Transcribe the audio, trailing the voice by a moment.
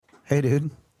Hey,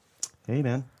 dude. Hey,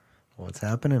 man. What's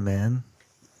happening, man?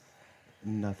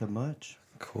 Nothing much.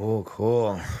 Cool.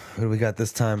 Who do we got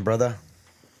this time, brother?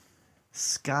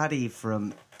 Scotty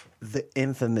from the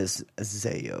infamous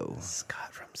Zayo.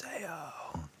 Scott from Zayo.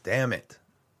 Damn it.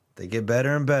 They get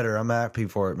better and better. I'm happy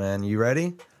for it, man. You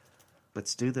ready?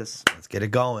 Let's do this. Let's get it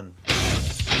going.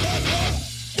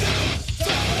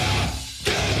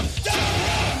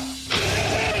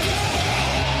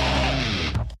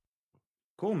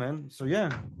 Cool, man. So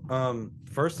yeah.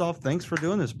 First off, thanks for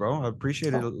doing this, bro. I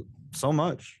appreciate it so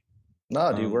much.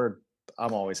 No, dude,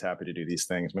 I'm always happy to do these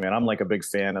things, man. I'm like a big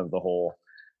fan of the whole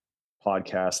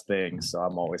podcast thing, so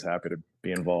I'm always happy to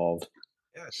be involved.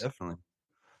 Yeah, definitely.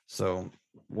 So,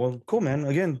 well, cool, man.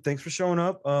 Again, thanks for showing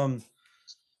up. I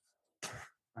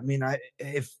mean,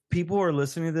 if people are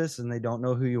listening to this and they don't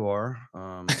know who you are,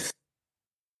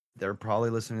 they're probably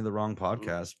listening to the wrong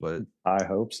podcast, but I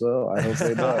hope so. I hope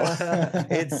they do.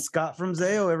 It's Scott from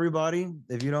Zayo, everybody.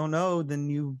 If you don't know, then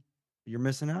you're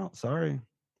missing out. Sorry.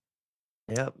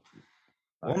 Yep.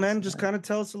 Well, man, just kind of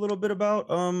tell us a little bit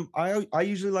about I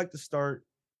usually like to start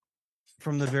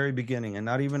from the very beginning and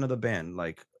not even of the band.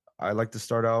 Like I like to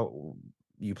start out,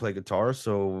 you play guitar,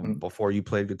 so before you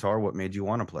played guitar, what made you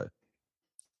want to play?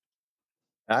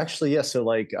 Actually, yeah. So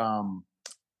like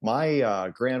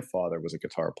my grandfather was a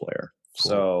guitar player. Cool.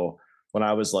 So when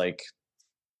I was like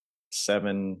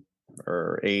 7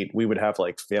 or 8, we would have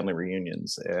like family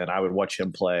reunions and I would watch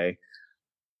him play.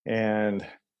 And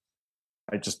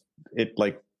it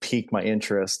like piqued my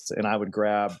interest, and I would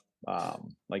grab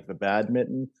like the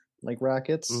badminton like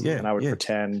rackets, and I would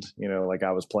pretend, like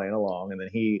I was playing along, and then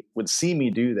he would see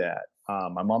me do that.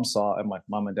 My mom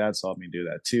and dad saw me do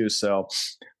that too, so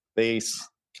they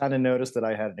kind of noticed that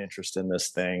I had an interest in this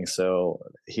thing. So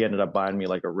he ended up buying me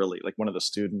like one of the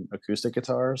student acoustic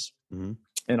guitars,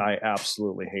 and I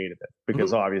absolutely hated it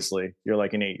because obviously you're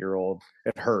like an 8-year-old.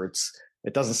 It hurts.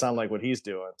 It doesn't sound like what he's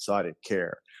doing, so I didn't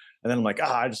care. And then I'm like,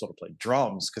 I just want to play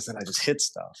drums because then I just hit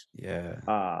stuff. Yeah.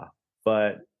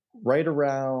 But right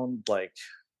around like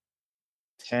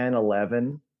 10,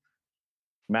 11,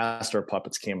 Master of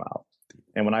Puppets came out.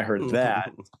 And when I heard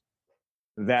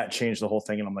that changed the whole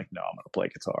thing. And I'm like, no, I'm going to play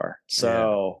guitar.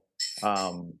 So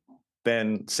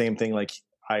then same thing, like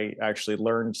I actually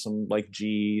learned some like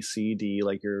G, C, D,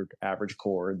 like your average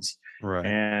chords. Right.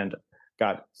 And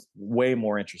got way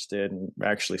more interested and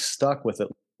actually stuck with it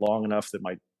long enough that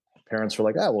my parents were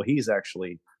like, oh, well, he's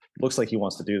actually looks like he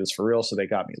wants to do this for real. So they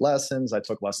got me lessons. I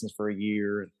took lessons for a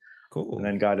year. Cool. And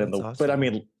then got in awesome. But I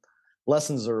mean,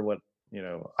 lessons are what,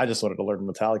 I just wanted to learn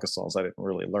Metallica songs. I didn't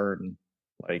really learn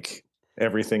like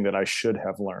everything that I should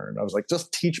have learned. I was like,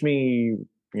 just teach me,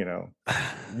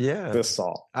 this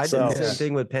song. I did the same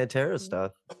thing with Pantera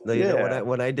stuff.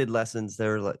 When I did lessons, they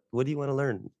were like, what do you want to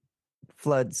learn?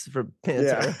 Floods from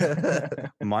Pantera.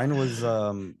 Yeah. Mine was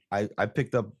I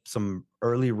picked up some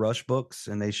early Rush books,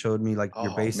 and they showed me like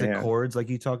your basic chords, like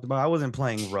you talked about. I wasn't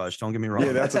playing Rush, don't get me wrong.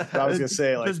 Yeah, that's what I was gonna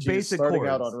say. Like just basic starting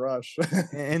chords out on Rush.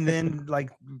 And then like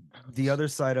the other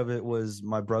side of it was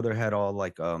my brother had all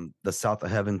like the South of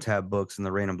Heaven tab books and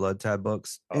the Rain and Blood tab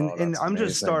books. And I'm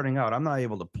just starting out. I'm not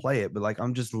able to play it, but like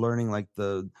I'm just learning like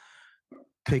the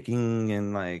picking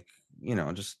and like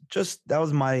just that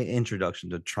was my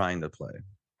introduction to trying to play.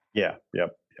 Yeah,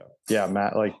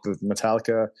 Matt, like the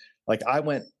Metallica, like I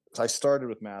started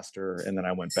with Master, and then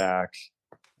I went back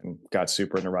and got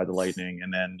super into Ride the Lightning,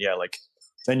 and then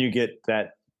then you get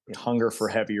that hunger for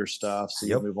heavier stuff, so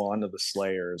you move on to the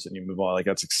Slayers, and you move on, like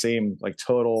that's the same like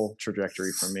total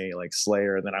trajectory for me, like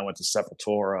Slayer, and then I went to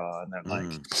Sepultura, and then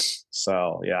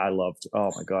I loved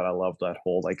that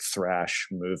whole like thrash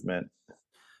movement.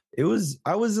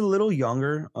 I was a little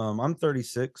younger. I'm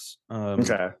 36.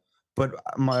 But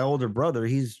my older brother,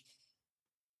 he's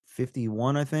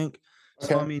 51, I think.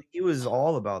 So I mean, he was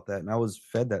all about that, and I was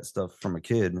fed that stuff from a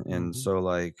kid, and so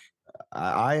like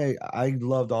I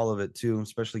loved all of it too,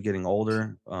 especially getting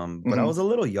older. But I was a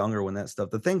little younger when that stuff.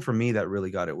 The thing for me that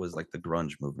really got it was like the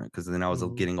grunge movement, because then I was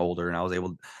getting older, and I was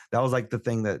able. That was like the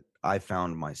thing that I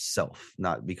found myself,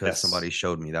 not because somebody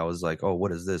showed me. That was like, oh,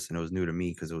 what is this? And it was new to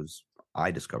me because I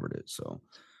discovered it. So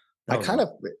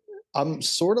I'm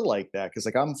sort of like that because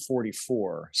like I'm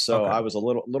 44, so I was a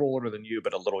little older than you,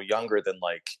 but a little younger than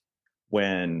like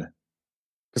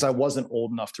because I wasn't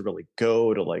old enough to really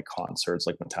go to like concerts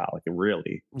like Metallica,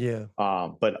 really. Yeah.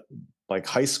 But like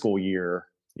high school year,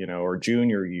 or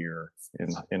junior year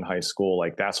in high school,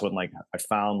 like that's when like I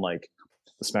found like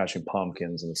the Smashing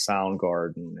Pumpkins and the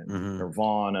Soundgarden and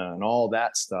Nirvana and all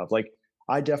that stuff. Like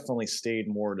I definitely stayed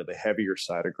more to the heavier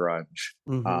side of grunge,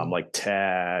 like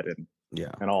Tad and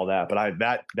Yeah. And all that. But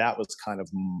that was kind of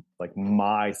like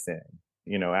my thing,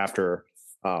 you know, after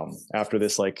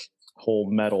this like whole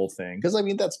metal thing. Because I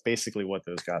mean, that's basically what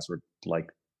those guys were like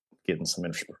getting some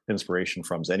inspiration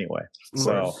from anyway.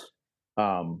 So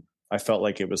I felt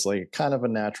like it was like kind of a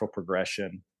natural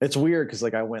progression. It's weird because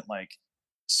like I went like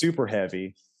super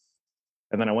heavy,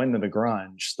 and then I went into the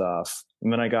grunge stuff,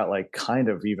 and then I got like kind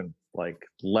of even like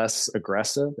less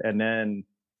aggressive, and then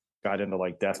got into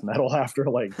like death metal after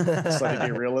like Sunny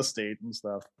Day Real Estate and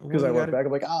stuff. Because I went back,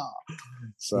 I'm like,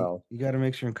 so you got to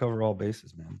make sure and cover all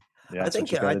bases, man. Yeah, I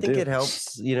think it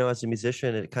helps, you know, as a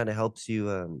musician, it kind of helps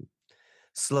you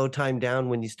slow time down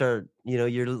when you start, you know,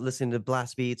 you're listening to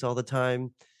blast beats all the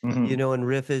time, you know, and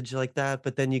riffage like that.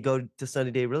 But then you go to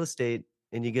Sunny Day Real Estate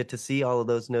and you get to see all of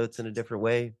those notes in a different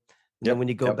way. And then when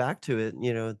you go back to it,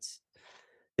 you know,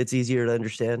 it's easier to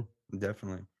understand.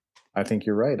 Definitely. I think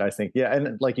you're right. I think, yeah.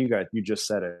 And like you just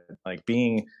said it, like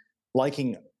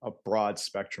liking a broad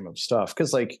spectrum of stuff.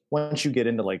 Cause like once you get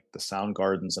into like the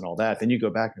Soundgardens and all that, then you go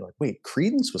back and you're like, wait,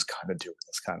 Creedence was kind of doing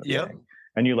this kind of thing.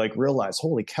 And you like realize,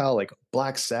 holy cow, like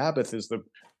Black Sabbath is the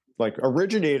like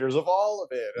originators of all of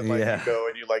it. And like you go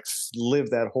and you like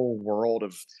live that whole world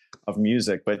of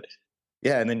music. But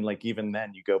yeah, and then like even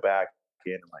then you go back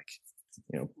in like,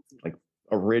 you know, like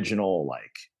original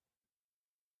like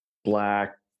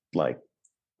Black, like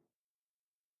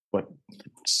what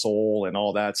soul and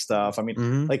all that stuff. I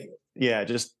mean, like, yeah,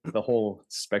 just the whole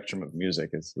spectrum of music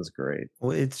is great.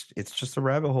 Well, it's just a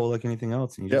rabbit hole like anything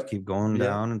else, and you just keep going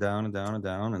down and down and down and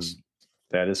down, and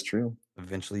that is true.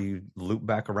 Eventually, you loop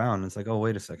back around. And it's like, oh,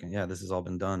 wait a second, yeah, this has all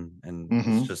been done, and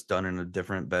it's just done in a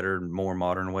different, better, more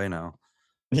modern way now.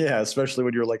 Yeah, especially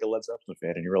when you're like a Led Zeppelin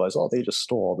fan and you realize, oh, they just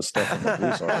stole all the stuff from the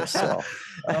blues artists. So,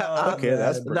 okay,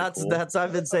 that's cool.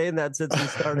 I've been saying that since we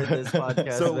started this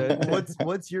podcast. So,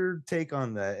 what's your take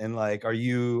on that? And like, are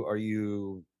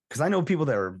you? Because I know people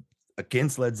that are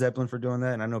against Led Zeppelin for doing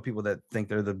that, and I know people that think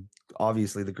they're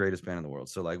obviously the greatest band in the world.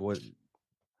 So, like, what?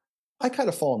 I kind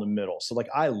of fall in the middle. So, like,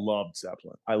 I loved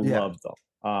Zeppelin. I loved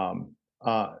them.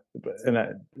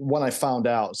 When I found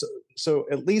out, so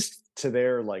at least to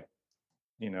their like,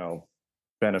 you know,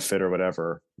 benefit or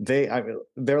whatever,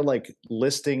 they're like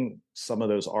listing some of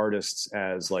those artists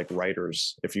as like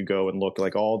writers. If you go and look,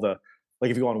 like all the, like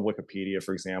if you go on Wikipedia,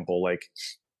 for example, like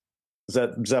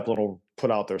Zeppelin will put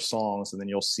out their songs, and then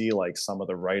you'll see like some of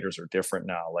the writers are different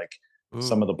now. Like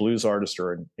some of the blues artists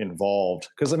are involved.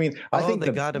 Because I mean, I think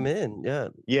they got them in.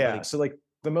 Yeah. Like, so like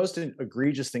the most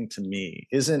egregious thing to me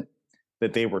isn't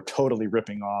that they were totally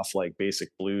ripping off like basic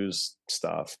blues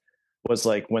stuff. Was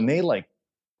like when they like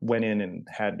went in and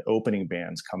had opening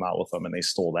bands come out with them and they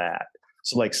stole that.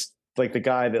 So like the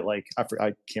guy that like, I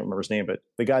can't remember his name, but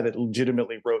the guy that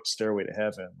legitimately wrote Stairway to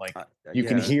Heaven, like you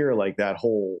can hear like that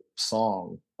whole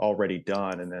song already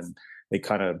done. And then they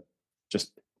kind of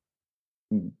just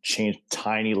changed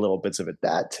tiny little bits of it.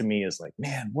 That to me is like,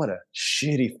 man, what a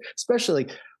shitty, especially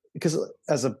like, because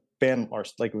as a band,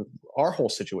 our whole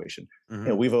situation, you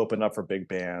know, we've opened up for big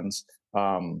bands.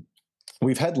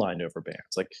 We've headlined over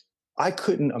bands. Like, I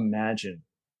couldn't imagine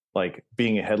like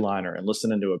being a headliner and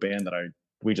listening to a band that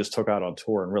we just took out on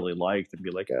tour and really liked and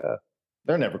be like,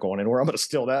 they're never going anywhere. I'm going to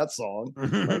steal that song.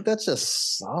 Like, that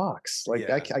just sucks. Like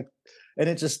and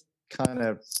it just kind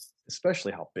of,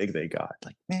 especially how big they got.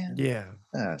 Like, man,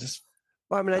 just.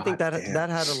 Well, I mean, I think that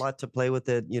had a lot to play with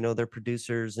it. You know, their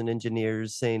producers and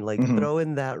engineers saying like, throw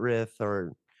in that riff,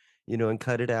 or, you know, and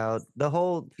cut it out. The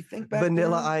whole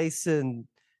Vanilla Ice and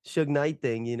Suge Knight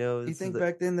thing, you know. You think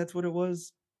back then that's what it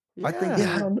was? Yeah. I think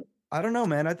I don't know,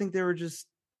 man. I think they were just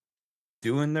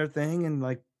doing their thing, and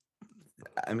like,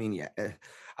 I mean,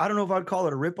 I don't know if I'd call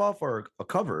it a ripoff or a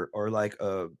cover or like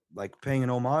paying an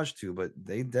homage to, but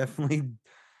they definitely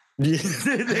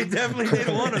they definitely did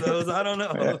one of those. I don't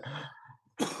know.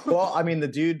 Well, I mean, the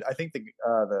dude, I think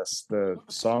the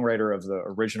songwriter of the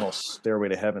original Stairway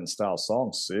to Heaven style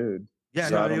song sued. Yeah,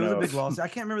 so no, it was a big loss. I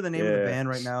can't remember the name of the band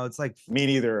right now. It's like me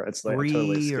neither. It's like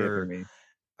totally escaping me.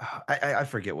 I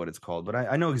forget what it's called, but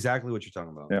I know exactly what you're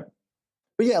talking about. Yeah,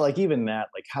 but yeah, like even that,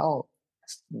 like how,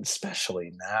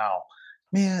 especially now,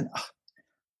 man,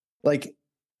 like,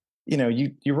 you know,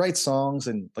 you write songs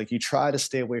and like you try to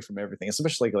stay away from everything,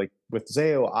 especially like with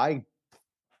Zao.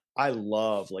 I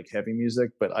love like heavy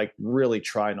music, but I really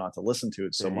try not to listen to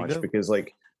it so much because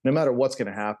like, no matter what's going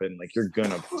to happen, like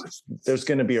there's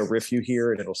going to be a riff you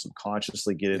hear and it'll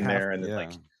subconsciously get in there. And then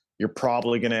like, you're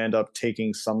probably going to end up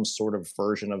taking some sort of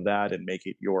version of that and make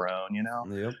it your own, you know?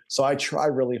 Yep. So I try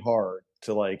really hard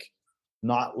to like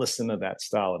not listen to that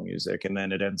style of music. And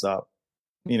then it ends up,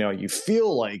 you know, you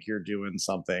feel like you're doing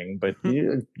something, but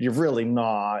you're really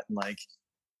not. Like,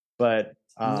 But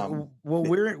well,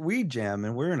 we jam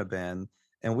and we're in a band,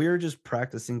 and we were just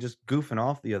practicing, just goofing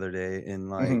off the other day, and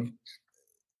like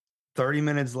 30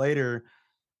 minutes later,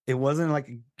 it wasn't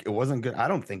good. I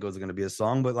don't think it was going to be a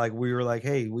song, but like we were like,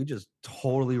 hey, we just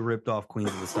totally ripped off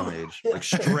Queens of the Stone Age, like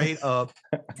straight up,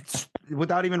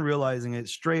 without even realizing it,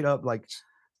 straight up. Like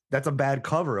that's a bad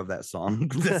cover of that song,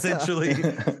 essentially.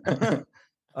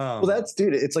 Well, that's,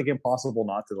 dude, it's like impossible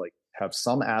not to like have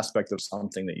some aspect of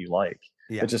something that you like.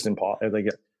 Yeah. It's just impossible. Like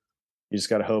you just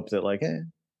got to hope that like,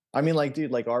 I mean, like,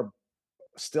 dude, like our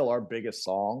biggest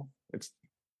song,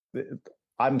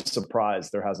 I'm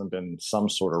surprised there hasn't been some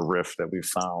sort of riff that we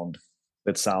found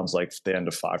that sounds like the end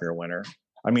of 5 Year Winter.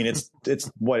 I mean, it's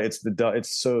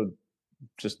so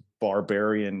just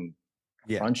barbarian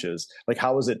crunches. Like,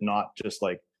 how is it not just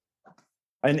like,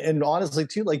 and honestly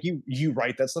too, like you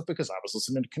write that stuff because I was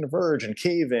listening to Converge and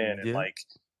Cave In and like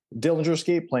Dillinger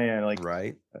Escape Plan, like,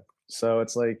 right. So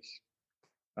it's like,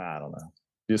 I don't know.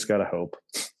 You just gotta hope.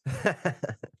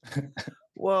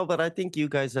 Well, but I think you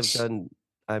guys have done,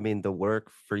 I mean, the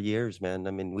work for years, man.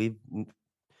 I mean,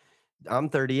 I'm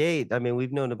 38. I mean,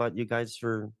 we've known about you guys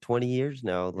for 20 years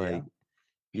now. Like,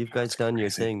 you've guys done your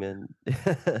thing, man.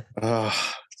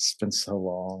 Oh, it's been so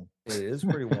long. It is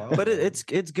pretty wild. But it's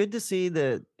good to see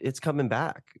that it's coming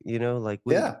back, you know, like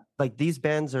like these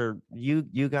bands are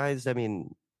you guys, I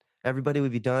mean, everybody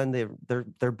we've done,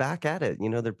 they're back at it, you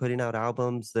know, they're putting out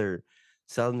albums, they're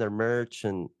selling their merch,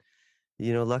 and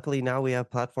you know, luckily now we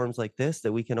have platforms like this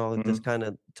that we can all just kind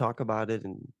of talk about it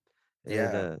and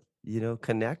you know,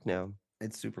 connect now.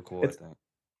 It's super cool.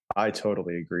 I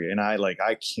totally agree. And I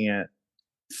can't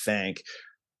thank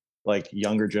like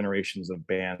younger generations of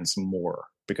bands more,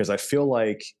 because I feel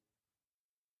like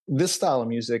this style of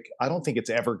music, I don't think it's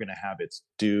ever going to have its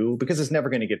due, because it's never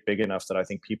going to get big enough that I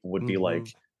think people would be like,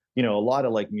 you know, a lot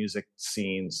of like music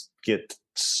scenes get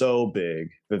so big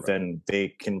that then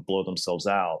they can blow themselves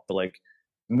out. But like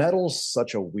metal's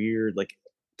such a weird, like,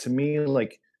 to me,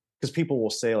 like, because people will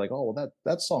say like, oh, well,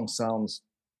 that song sounds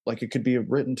like it could be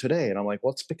written today. And I'm like,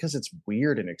 well, it's because it's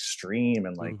weird and extreme.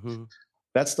 And like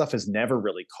that stuff is never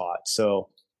really caught. So,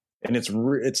 and it's,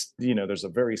 you know, there's a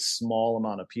very small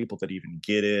amount of people that even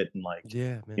get it. And like,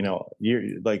 you know, you're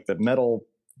like the metal,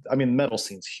 I mean, metal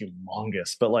scene's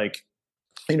humongous, but like,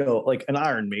 you know, like an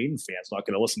Iron Maiden fan's not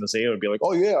going to listen to Zao and be like,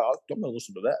 oh yeah, I'm going to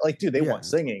listen to that. Like, dude, they want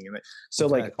singing. And so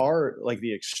like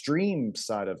the extreme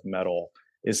side of metal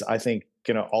is, I think,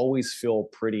 going to always feel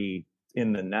pretty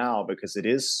in the now, because it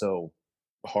is so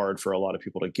hard for a lot of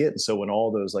people to get. And so when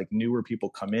all those like newer people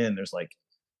come in, there's like,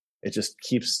 it just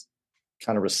keeps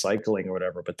kind of recycling or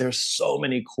whatever. But there's so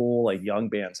many cool like young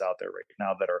bands out there right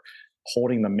now that are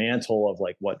holding the mantle of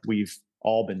like what we've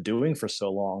all been doing for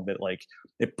so long, that like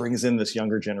it brings in this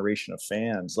younger generation of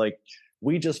fans. Like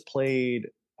we just played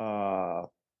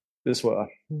this what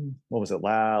was it,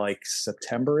 like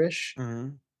September-ish.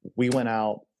 We went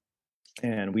out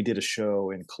and we did a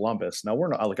show in Columbus. Now we're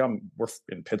not like we're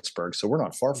in Pittsburgh, so we're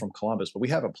not far from Columbus, but we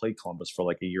haven't played Columbus for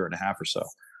like a year and a half or so.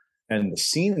 And the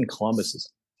scene in Columbus is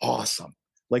awesome.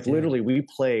 Like literally we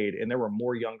played and there were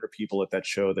more younger people at that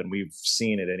show than we've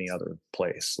seen at any other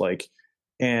place. Like,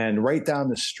 and right down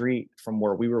the street from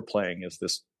where we were playing is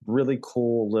this really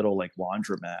cool little like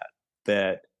laundromat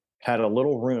that had a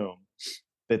little room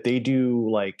that they do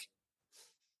like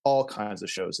all kinds of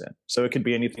shows in. So it could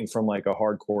be anything from like a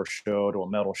hardcore show to a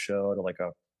metal show to like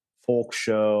a folk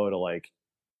show to like,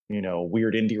 you know,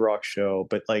 weird indie rock show.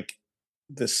 But like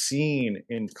the scene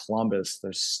in Columbus,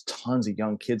 there's tons of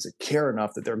young kids that care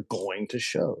enough that they're going to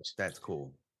shows. That's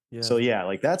cool. Yeah. So yeah,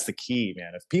 like that's the key,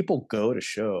 man. If people go to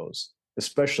shows,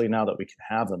 especially now that we can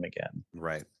have them again,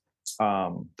 right?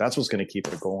 That's what's going to keep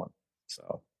it going.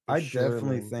 So I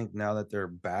definitely think now that they're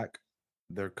back,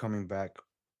 they're coming back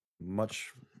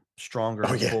much stronger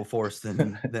in full force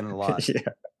than a lot.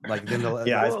 Like than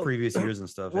the previous years and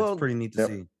stuff. It's pretty neat to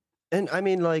see. And I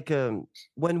mean, like,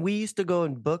 when we used to go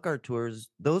and book our tours,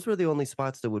 those were the only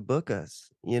spots that would book us,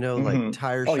 you know, like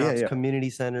tire shops, community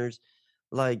centers.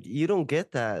 Like, you don't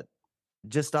get that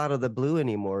just out of the blue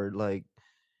anymore. Like,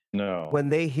 no, when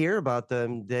they hear about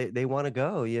them, they want to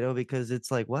go, you know, because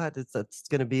it's like, what? It's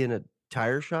going to be in a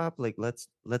tire shop. Like, let's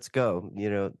go, you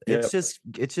know. It's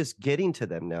just getting to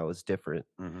them now is different,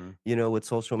 you know, with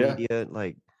social media.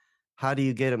 Like, how do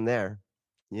you get them there,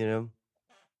 you know?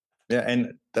 Yeah,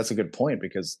 and that's a good point,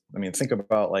 because I mean, think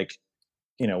about like,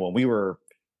 you know, when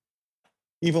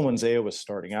Zao was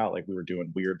starting out, like we were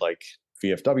doing weird like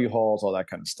VFW halls, all that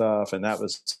kind of stuff, and that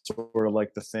was sort of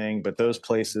like the thing. But those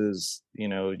places, you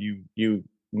know, you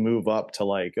move up to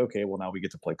like, okay, well, now we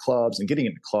get to play clubs, and getting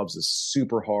into clubs is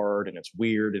super hard and it's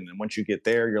weird. And then once you get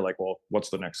there, you're like, well, what's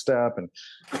the next step? And,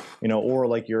 or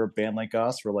like you're a band like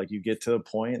us where like you get to a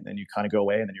point and you kind of go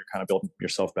away and then you're kind of building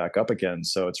yourself back up again.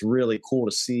 So it's really cool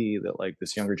to see that like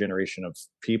this younger generation of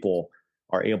people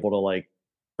are able to like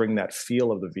bring that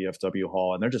feel of the VFW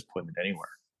hall, and they're just putting it anywhere,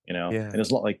 and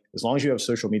as long as you have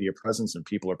social media presence and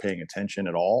people are paying attention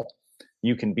at all,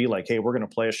 you can be like, hey, we're going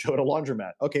to play a show at a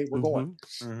laundromat. Okay, we're going,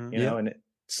 and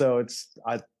so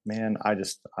I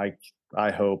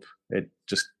hope it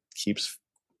just keeps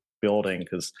building,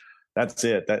 because that's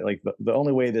it. That like the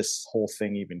only way this whole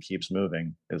thing even keeps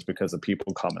moving is because of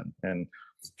people coming, and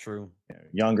it's true.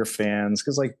 Younger fans.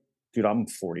 Cause like, dude, I'm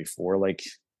 44. Like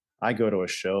I go to a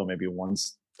show maybe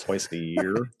once, twice a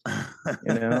year,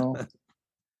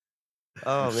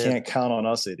 Oh, man. Can't count on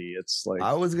us idiots. Like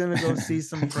I was gonna go see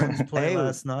some friends play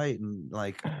last night, and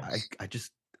like I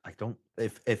don't,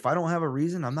 if I don't have a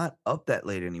reason, I'm not up that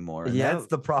late anymore. And that's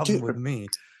the problem with me.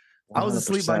 100%. I was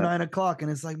asleep by 9 o'clock,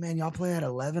 and it's like, man, y'all play at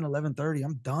 11:30.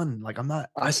 I'm done. Like I'm not.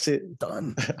 I say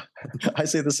done. I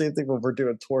say the same thing when we're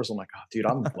doing tours. I'm like, oh, dude,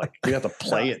 I'm like, you have to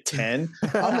play at 10.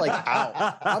 I'm like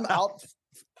out. I'm out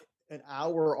an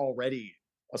hour already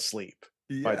asleep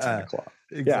by 10 o'clock.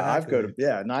 Exactly. Yeah, I've go to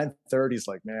 9:30 is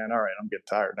like, man, all right, I'm getting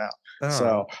tired now.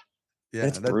 So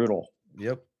it's brutal.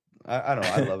 Yep. I don't know.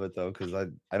 I love it though, because I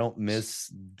don't miss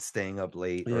staying up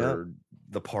late or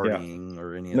the partying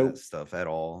or any of that stuff at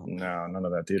all. No, none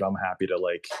of that, dude. I'm happy to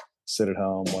like sit at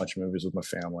home, watch movies with my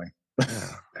family.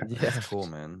 That's cool,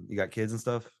 man. You got kids and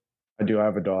stuff? I do. I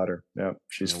have a daughter. Yeah,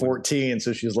 she's 14,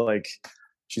 so she's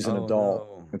an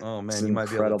adult. No. Oh man, you might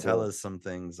be able to tell us some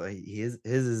things. His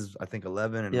is I think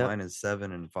 11, and mine is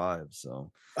 7 and 5.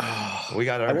 So we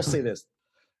got. I will say this.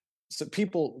 So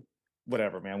people,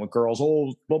 whatever, man, with girls,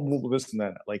 this and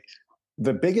that. Like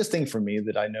the biggest thing for me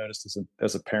that I noticed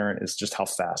as a parent is just how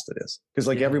fast it is. Because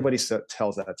like everybody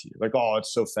tells that to you, like, oh,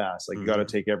 it's so fast. Like you got to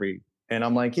take every. And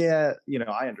I'm like, I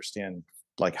understand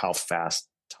like how fast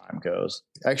time goes.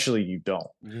 Actually, you don't.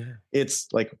 It's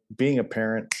like being a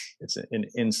parent, it's an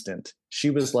instant. She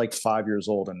was like 5 years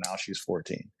old and now she's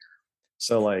 14.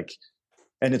 So like,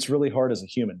 and it's really hard as a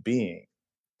human being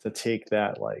to take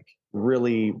that, like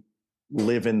really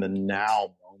live in the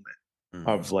now moment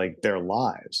of like their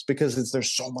lives, because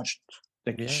there's so much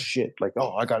like shit, like,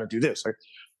 oh, I got to do this.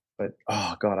 But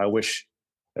oh God,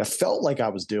 I felt like I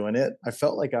was doing it. I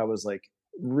felt like I was like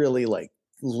really like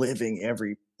living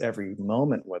every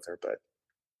moment with her,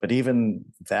 but even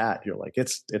that, you're like,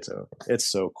 it's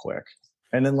so quick,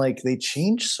 and then like they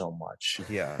change so much,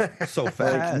 so fast.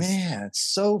 Like, man,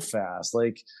 it's so fast.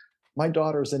 Like my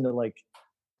daughter's into like,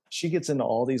 she gets into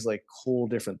all these like cool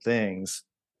different things.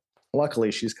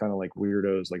 Luckily she's kind of like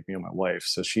weirdos like me and my wife,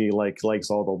 so she like likes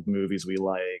all the movies we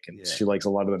like, and she likes a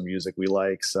lot of the music we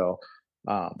like. So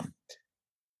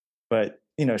but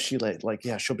she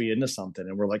she'll be into something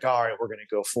and we're like, all right, we're going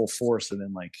to go full force. And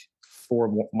then like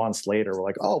 4 months later, we're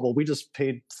like, oh, well, we just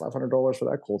paid $500 for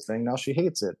that cool thing. Now she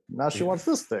hates it. Now she wants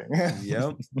this thing.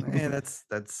 Yep. Man,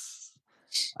 that's,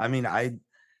 I mean, I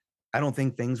don't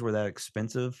think things were that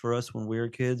expensive for us when we were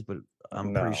kids, but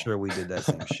I'm pretty sure we did that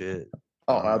same shit.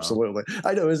 Oh, absolutely.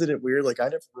 I know. Isn't it weird? Like I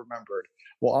never remembered.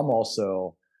 Well,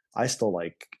 I still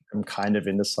like, I'm kind of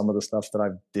into some of the stuff that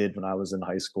I did when I was in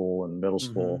high school and middle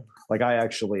school. Like I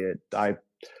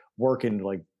work in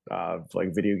like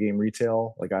video game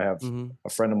retail. Like I have a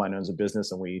friend of mine owns a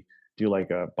business and we do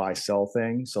like a buy sell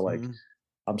thing. So like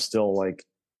I'm still like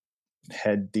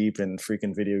head deep in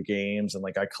freaking video games, and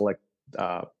like I collect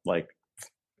like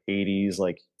 80s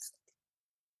like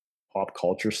pop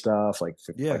culture stuff, like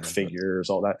figures,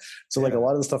 all that. So like a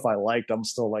lot of the stuff I liked, I'm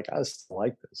still like, I still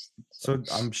like this. So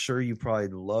I'm sure you probably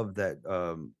love that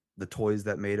the Toys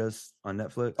That Made Us on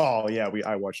Netflix. Oh yeah,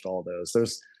 I watched all those.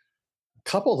 There's a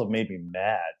couple that made me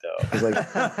mad though. 'Cause,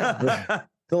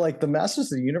 like the Masters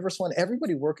of the Universe one,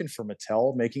 everybody working for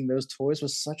Mattel making those toys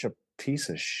was such a piece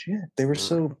of shit. They were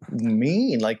so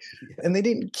mean, like, and they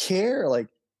didn't care. Like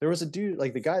there was a dude,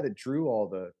 like the guy that drew all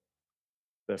the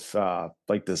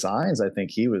like designs, I think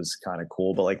he was kind of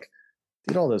cool, but like,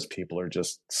 dude, all those people are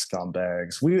just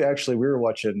scumbags. We were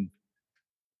watching,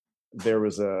 there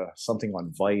was something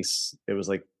on Vice. It was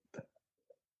like,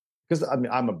 because I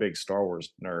mean I'm a big Star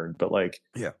Wars nerd, but like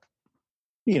you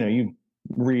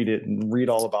read it and read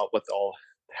all about what all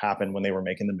happened when they were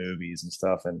making the movies and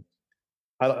stuff, and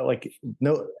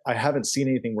I haven't seen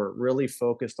anything where it really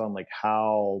focused on like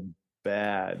how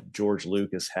bad George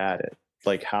Lucas had it.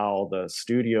 Like how the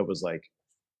studio was like,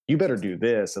 you better do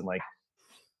this. And like,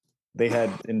 they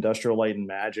had Industrial Light and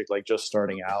Magic, like just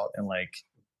starting out. And like,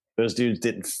 those dudes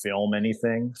didn't film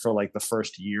anything for like the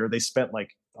first year. They spent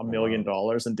like $1 million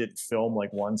and didn't film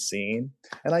like one scene.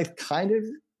 And I kind of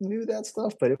knew that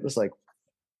stuff, but it was like,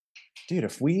 dude,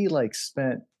 if I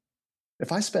spent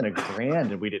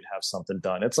 $1,000 and we didn't have something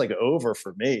done, it's like over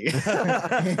for me.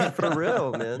 For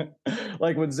real, man.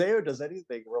 Like when Zayo does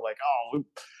anything, we're like, oh,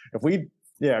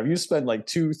 if you spend like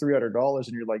 $200-$300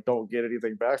 and you're like, don't get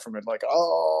anything back from it, like,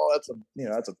 oh,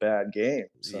 that's a bad game.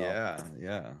 So,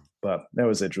 yeah. But that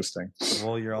was interesting.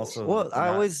 Well, you're also I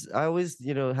always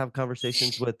have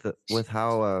conversations with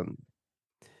how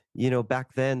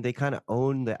back then they kind of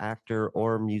owned the actor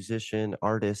or musician,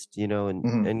 artist,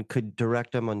 and could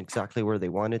direct them on exactly where they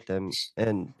wanted them.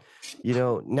 And,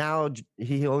 now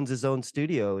he owns his own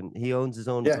studio and he owns his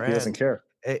own brand. He doesn't care.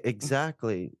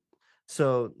 Exactly.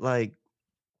 So like,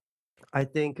 I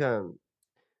think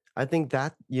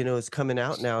that, is coming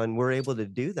out now and we're able to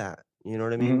do that. You know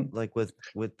what I mean? Like with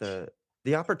the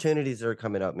opportunities that are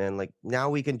coming up, man. Like now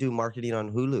we can do marketing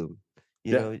on Hulu,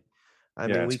 you know. I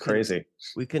mean, it's crazy.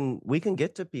 We can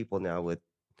get to people now with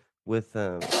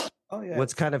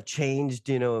what's kind of changed,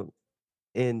 from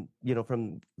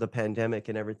the pandemic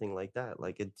and everything like that.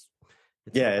 Like it's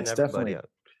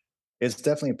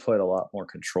definitely put a lot more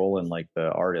control in like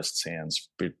the artist's hands,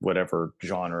 whatever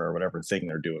genre or whatever thing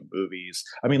they're doing. Movies.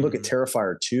 I mean, look at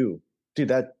Terrifier 2, dude.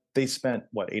 That they spent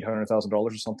what $800,000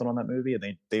 or something on that movie,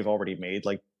 and they've already made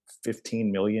like 15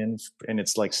 million, and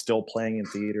it's like still playing in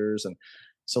theaters. And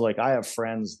so like I have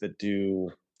friends that do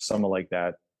some of like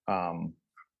that,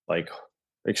 like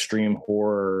extreme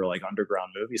horror, like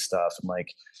underground movie stuff, and like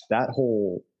that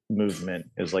whole movement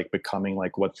is like becoming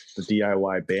like what the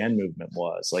DIY band movement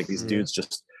was. Like these dudes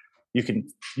just you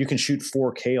can shoot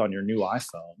 4K on your new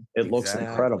iPhone. It looks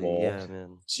incredible. Yeah,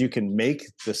 man. So you can make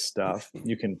this stuff,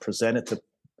 you can present it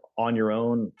on your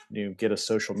own, you get a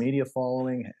social media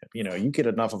following, you get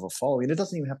enough of a following. It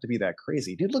doesn't even have to be that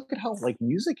crazy. Dude, look at how like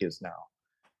music is now.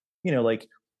 Like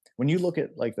when you look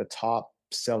at like the top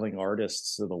selling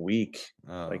artists of the week,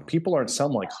 like people aren't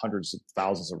selling like hundreds of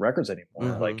thousands of records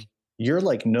anymore. Like you're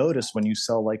like noticed when you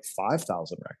sell like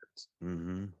 5,000 records.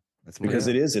 That's because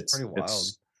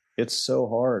it's so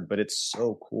hard, but it's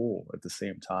so cool at the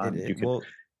same time.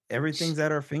 Everything's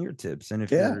at our fingertips, and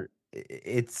if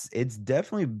it's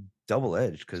definitely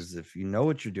double-edged, because if you know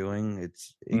what you're doing, it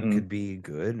could be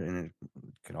good, and it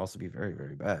can also be very,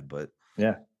 very bad. But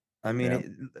I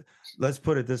mean, let's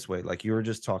put it this way. Like you were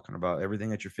just talking about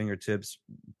everything at your fingertips.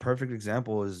 Perfect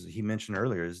example is he mentioned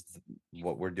earlier is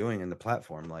what we're doing in the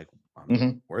platform. Like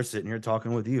we're sitting here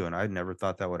talking with you, and I never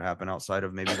thought that would happen outside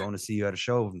of maybe going to see you at a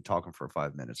show and talking for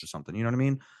 5 minutes or something. You know what I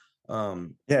mean?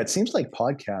 It seems like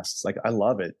podcasts, like I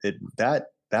love it. That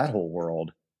whole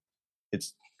world,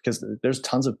 it's because there's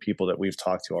tons of people that we've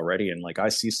talked to already. And like, I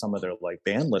see some of their like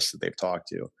band lists that they've talked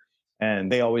to,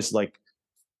 and they always like,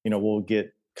 we'll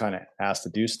get kind of asked to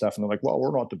do stuff, and they're like, well,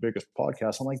 we're not the biggest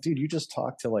podcast. I'm like, dude, you just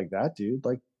talked to like that dude.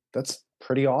 Like, that's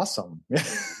pretty awesome.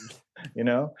 And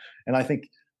I think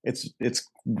it's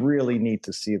really neat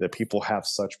to see that people have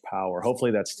such power.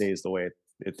 Hopefully that stays the way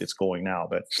it's going now.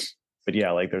 But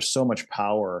yeah, like there's so much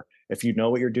power if you know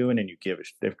what you're doing and you give it,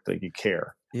 like you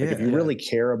care. Like if you really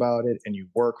care about it and you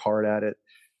work hard at it.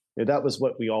 That was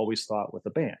what we always thought with the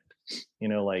band.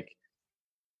 Like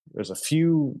there's a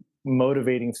few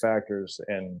motivating factors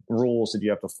and rules that you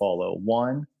have to follow.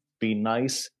 One, be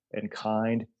nice and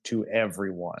kind to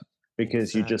everyone,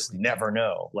 because you just never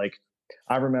know. Like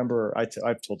I remember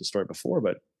I've told the story before,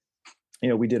 but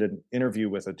we did an interview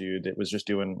with a dude that was just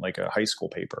doing like a high school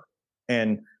paper,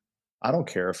 and I don't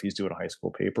care if he's doing a high school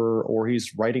paper or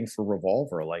he's writing for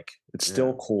Revolver. Like it's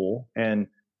still cool, and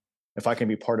if I can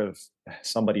be part of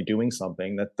somebody doing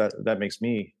something, that makes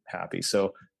me happy.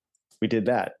 So we did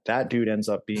that. That dude ends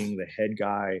up being the head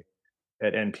guy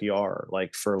at NPR,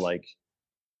 like for like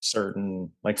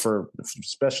certain, like for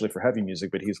especially for heavy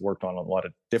music, but he's worked on a lot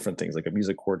of different things, like a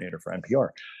music coordinator for NPR.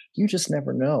 You just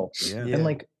never know. And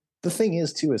like the thing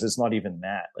is too, is it's not even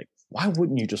that. Like, why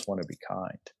wouldn't you just want to be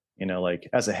kind? Like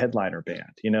as a headliner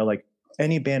band, like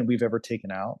any band we've ever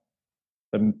taken out,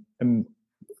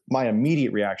 my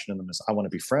immediate reaction to them is I want to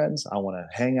be friends. I want to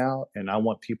hang out, and I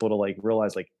want people to like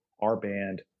realize like our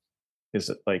band is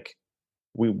like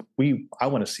I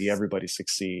want to see everybody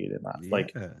succeed, and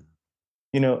like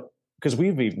because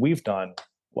we've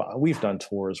done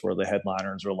tours where the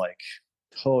headliners are like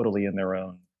totally in their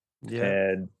own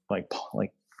head, like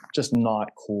just not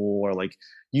cool, or like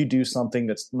you do something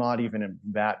that's not even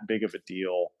that big of a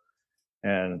deal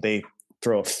and they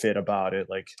throw a fit about it.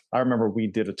 Like I remember we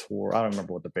did a tour, I don't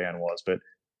remember what the band was, but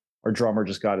our drummer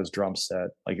just got his drum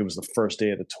set, like it was the first day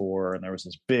of the tour, and there was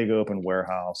this big open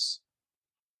warehouse,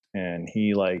 and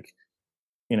he like,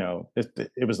 you know,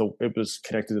 it was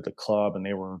connected to the club, and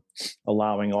they were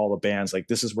allowing all the bands like,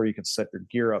 this is where you can set your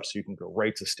gear up so you can go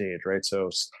right to stage, right? So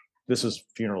this is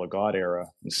Funeral of God era.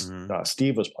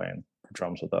 Steve was playing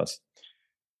drums with us.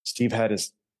 Steve had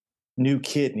his new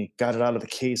kit, and he got it out of the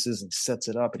cases and sets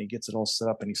it up, and he gets it all set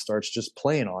up, and he starts just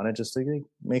playing on it, just to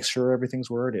make sure everything's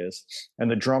where it is. And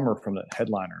the drummer from the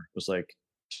headliner was like,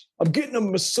 I'm getting a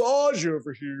massage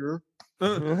over here.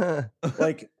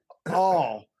 Like,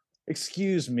 oh,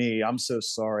 excuse me, I'm so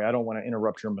sorry, I don't want to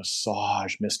interrupt your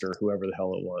massage, Mr. whoever the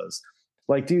hell it was.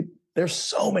 Like, dude, there's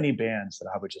so many bands that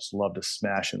I would just love to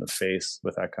smash in the face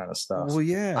with that kind of stuff. Well,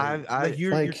 yeah,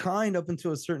 you're kind up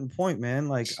until a certain point, man.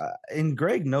 Like, and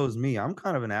Greg knows me. I'm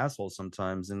kind of an asshole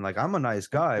sometimes, and like, I'm a nice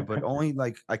guy, but only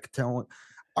like I could tell.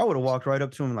 I would have walked right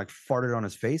up to him and like farted on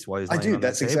his face while he's.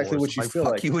 That's exactly what you feel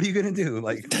like. What are you gonna do?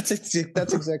 Like, that's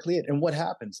exactly it. And what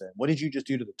happens then? What did you just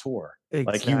do to the tour?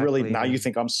 Exactly. Like, you really, now you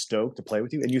think I'm stoked to play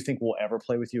with you, and you think we'll ever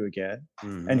play with you again?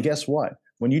 Mm-hmm. And guess what?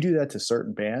 When you do that to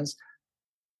certain bands,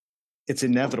 it's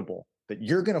inevitable that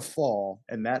you're going to fall,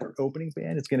 and that opening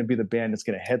band is going to be the band that's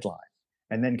going to headline.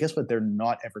 And then guess what? They're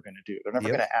not ever going to do. They're never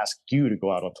going to ask you to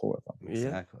go out on tour with them.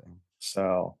 Exactly.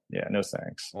 So yeah, no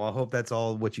thanks. Well, I hope that's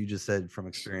all what you just said from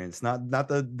experience. Not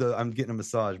the I'm getting a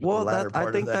massage. But well, the latter part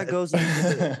I think of that goes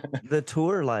into the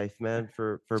tour life, man.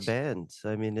 For bands,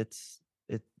 I mean, it.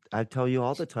 I tell you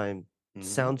all the time,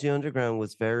 Sounds the Underground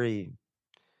was very,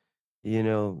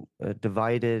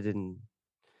 divided and.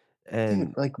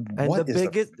 Dude, like,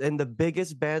 and the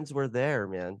biggest bands were there,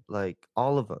 man, like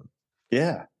all of them.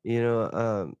 Yeah.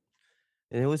 And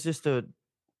it was just it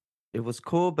was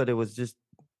cool, but it was just,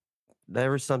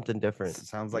 there was something different. It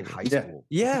sounds like high school.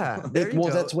 Yeah.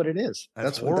 That's what it is.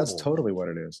 That's totally what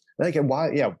it is. Like,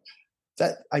 why? Yeah.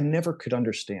 That I never could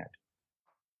understand.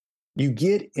 You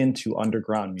get into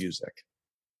underground music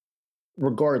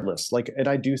regardless. Like, and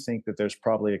I do think that there's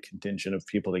probably a contingent of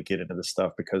people that get into this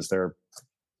stuff because they're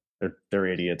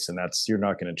idiots, and you're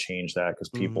not going to change that because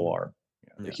people are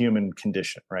the human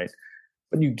condition, right?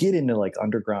 But you get into like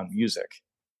underground music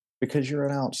because you're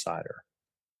an outsider.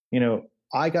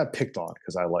 I got picked on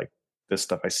because I like this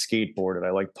stuff. I skateboarded,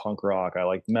 I like punk rock, I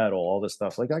like metal, all this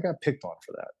stuff. Like, I got picked on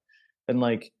for that, and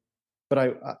like, but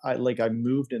I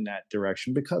moved in that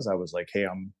direction because I was like, hey,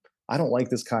 I don't like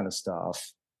this kind of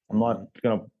stuff.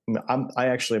 I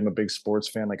actually am a big sports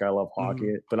fan. Like, I love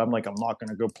hockey, but I'm not going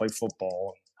to go play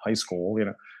football high school.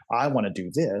 I want to do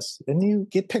this, and you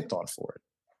get picked on for it.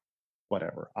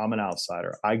 Whatever. I'm an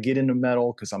outsider. I get into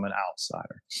metal because I'm an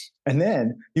outsider. And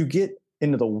then you get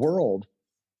into the world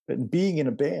and being in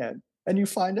a band, and you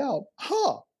find out,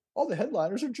 all the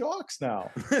headliners are jocks now.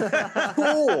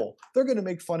 Cool. They're going to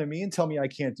make fun of me and tell me I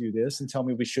can't do this and tell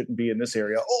me we shouldn't be in this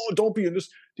area. Oh, don't be in this.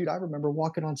 Dude, I remember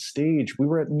walking on stage. We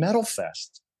were at Metal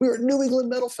Fest. We were at New England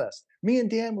Metal Fest. Me and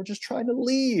Dan were just trying to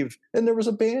leave. And there was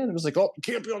a band. It was like, oh, you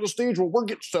can't be on the stage while we're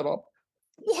getting set up.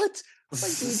 What?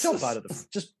 Like, dude, jump out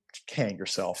of just hang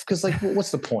yourself. Because, like,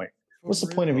 what's the point? What's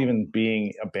the point of even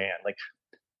being a band? Like,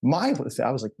 I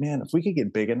was like, man, if we could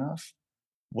get big enough,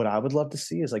 what I would love to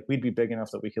see is like, we'd be big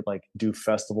enough that we could like do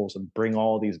festivals and bring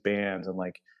all these bands and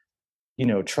like,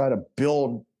 try to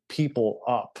build people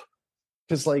up.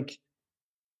 Because like,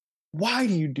 why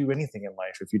do you do anything in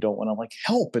life if you don't want to like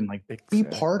help and like be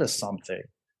part of something?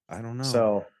 I don't know.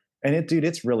 So, and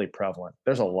it's really prevalent.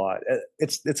 There's a lot.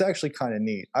 It's actually kind of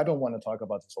neat. I don't want to talk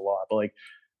about this a lot, but like,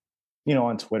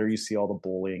 on Twitter, you see all the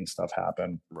bullying stuff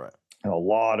happen. Right. And a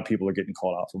lot of people are getting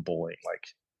called out for bullying. Like,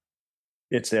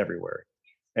 it's everywhere.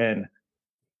 And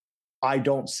I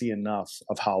don't see enough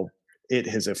of how it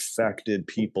has affected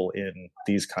people in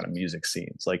these kind of music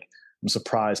scenes. Like, I'm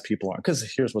surprised people aren't,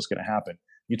 because here's what's going to happen.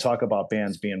 You talk about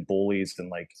bands being bullies and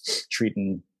like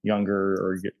treating younger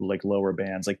or like lower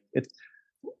bands. Like,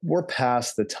 we're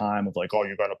past the time of like, oh,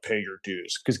 you got to pay your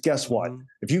dues. Because guess what?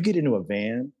 If you get into a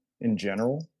van in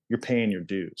general, you're paying your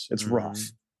dues. It's rough.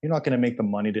 You're not going to make the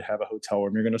money to have a hotel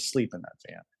room. You're going to sleep in that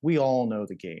van. We all know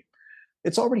the game.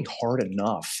 It's already hard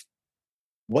enough.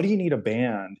 What do you need a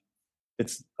band?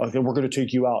 It's okay, we're going to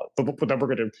take you out, but then we're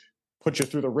going to put you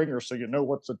through the ringer so you know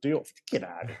what's the deal. Get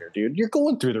out of here, dude. You're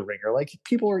going through the ringer. Like,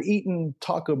 people are eating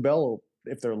Taco Bell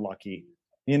if they're lucky,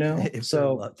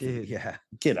 so lucky, yeah.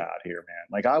 Get out of here, man.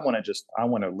 Like, I want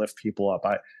to lift people up.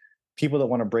 People that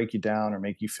want to break you down or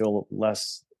make you feel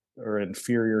less or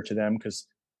inferior to them because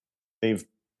they've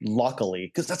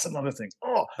luckily, because that's another thing.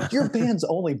 Oh, your band's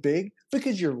only big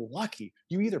because you're lucky.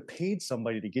 You either paid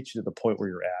somebody to get you to the point where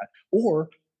you're at, or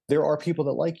there are people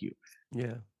that like you.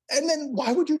 Yeah. And then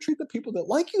why would you treat the people that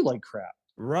like you like crap?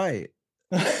 Right.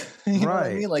 You know what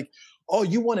I mean? Like, oh,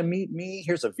 you want to meet me?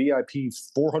 Here's a VIP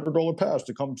 $400 pass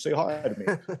to come say hi to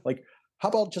me. Like, how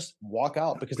about just walk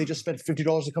out because they just spent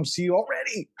 $50 to come see you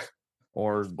already?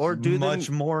 Or do much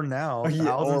more now,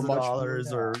 thousands of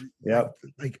dollars, or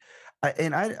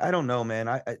I don't know,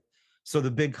 man. So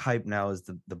the big hype now is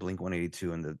the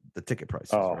Blink-182 and the ticket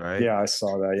prices, right? Yeah, I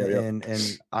saw that. Yeah,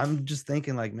 and I'm just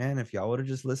thinking, like, man, if y'all would have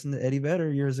just listened to Eddie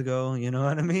Vedder years ago, you know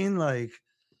what I mean? Like,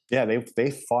 yeah,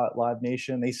 they fought Live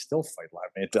Nation. They still fight Live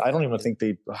Nation. I don't even think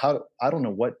I don't know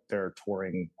what they're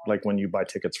touring like when you buy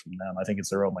tickets from them. I think it's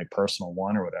their own like personal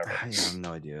one or whatever. I have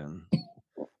no idea.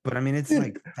 But I mean, it's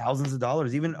like thousands of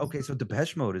dollars. Even so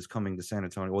Depeche Mode is coming to San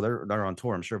Antonio. Well, they're on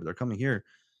tour, I'm sure, but they're coming here.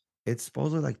 It's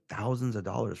supposedly like thousands of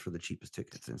dollars for the cheapest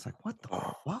tickets. And it's like, what the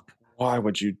fuck? Why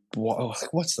would you?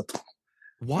 What's the?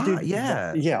 Why? Dude,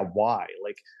 yeah. Why?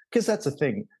 Like, because that's the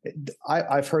thing.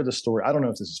 I've heard the story. I don't know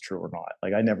if this is true or not.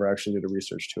 Like, I never actually did the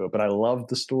research to it, but I love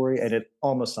the story, and it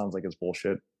almost sounds like it's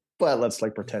bullshit. But let's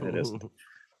like pretend it isn't.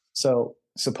 So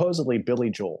supposedly, Billy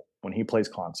Joel, when he plays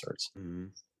concerts,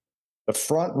 the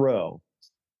front row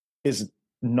is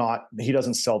not. He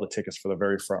doesn't sell the tickets for the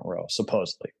very front row.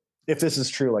 Supposedly. If this is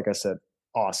true, like I said,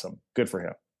 awesome. Good for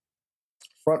him.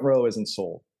 Front row isn't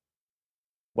sold.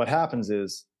 What happens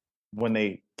is when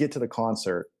they get to the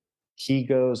concert, he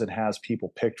goes and has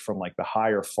people picked from like the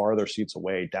higher, farther seats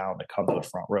away down to come to the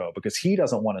front row because he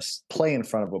doesn't want to play in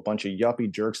front of a bunch of yuppie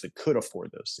jerks that could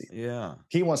afford those seats. Yeah.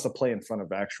 He wants to play in front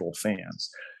of actual fans.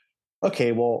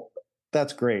 Okay, well,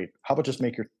 that's great. How about just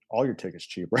make all your tickets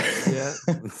cheaper? Yeah.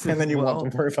 And then you won't have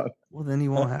to worry about it. Well, then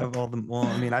you won't have all the. Well,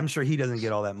 I mean, I'm sure he doesn't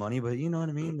get all that money, but you know what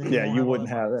I mean. Yeah, you wouldn't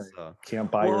have it. So. Can't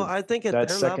buy. Well, I think at that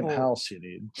their second level, house you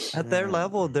need. At their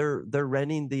level, they're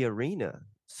renting the arena.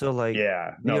 So like,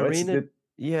 the arena.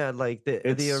 Like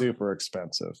it's super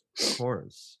expensive, of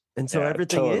course. And so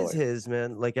everything is his,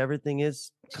 man. Like everything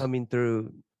is coming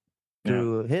through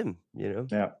him, you know.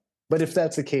 Yeah. But if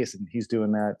that's the case and he's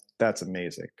doing that, that's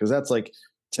amazing. Because that's like,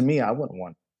 to me, I wouldn't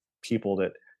want people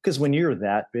because when you're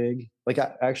that big, like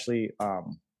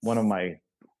one of my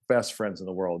best friends in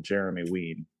the world, Jeremy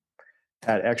Ween,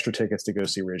 had extra tickets to go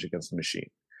see Rage Against the Machine.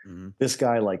 Mm-hmm. This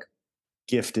guy like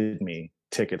gifted me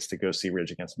tickets to go see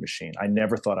Rage Against the Machine. I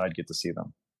never thought I'd get to see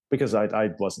them because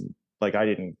I wasn't like, I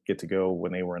didn't get to go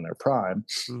when they were in their prime.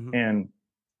 Mm-hmm. And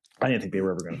I didn't think they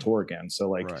were ever going to tour again. So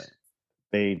like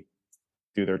they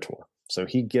do their tour. So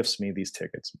he gifts me these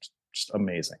tickets, just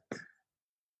amazing.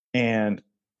 And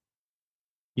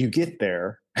you get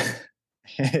there,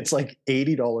 it's like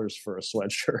 $80 for a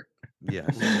sweatshirt. Yeah.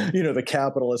 The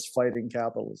capitalists fighting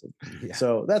capitalism. Yeah.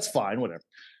 So that's fine, whatever.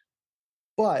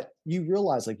 But you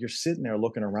realize like you're sitting there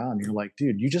looking around and you're like,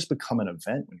 dude, you just become an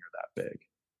event when you're that big.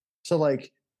 So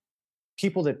like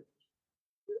people that,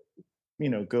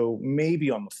 go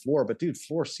maybe on the floor, but dude,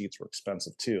 floor seats were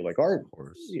expensive too. Like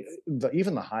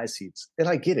even the high seats, and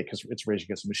I get it because it's Rage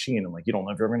Against the Machine and like you don't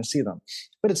know if you're ever going to see them,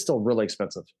 but it's still really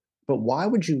expensive. But why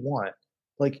would you want,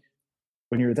 like,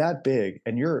 when you're that big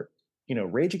and you're,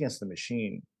 Rage Against the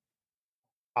Machine,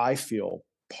 I feel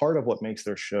part of what makes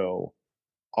their show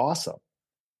awesome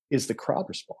is the crowd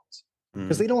response.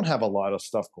 Because they don't have a lot of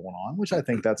stuff going on, which I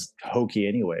think that's hokey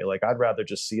anyway. Like, I'd rather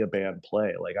just see a band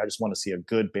play. Like, I just want to see a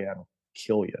good band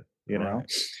kill you, know?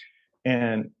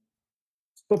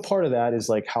 But part of that is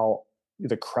like how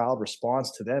the crowd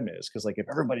response to them is. Because like, if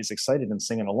everybody's excited and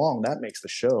singing along, that makes the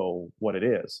show what it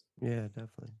is. Yeah,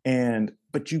 definitely.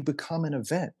 But you become an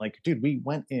event. Like, dude, we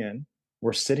went in,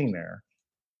 we're sitting there,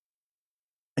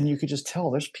 and you could just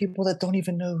tell there's people that don't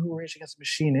even know who Rage Against the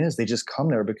Machine is. They just come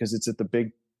there because it's at the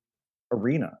big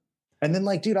arena. And then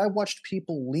like, dude, I watched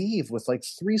people leave with like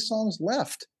 3 songs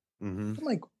left. Mm-hmm. I'm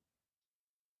like,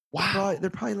 wow. They're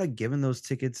probably like giving those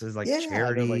tickets as like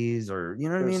charities or, you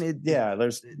know what I mean?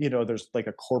 There's like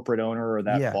a corporate owner or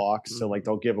that box. So like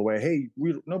they'll give away, hey,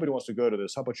 nobody wants to go to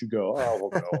this. How about you go? Oh, we'll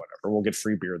go, whatever. We'll get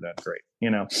free beer then. Great.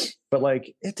 But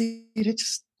like, it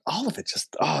just, all of it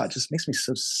just, it just makes me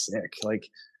so sick. Like,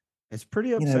 it's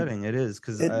pretty upsetting. It is.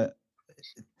 Cause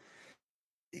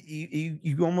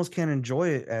you almost can't enjoy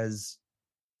it as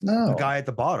the guy at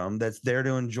the bottom that's there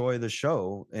to enjoy the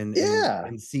show and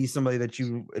see somebody that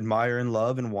you admire and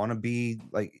love and want to be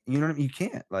like, you know what I mean? You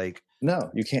can't, like, no,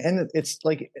 you can't. And it's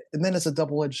like, and then it's a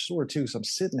double-edged sword too. So I'm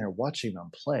sitting there watching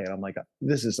them play and I'm like,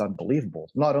 this is unbelievable.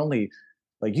 Not only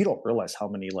like, you don't realize how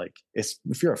many, like, if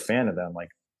you're a fan of them, like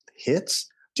hits,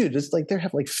 dude, it's like they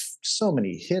have like so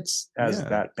many hits as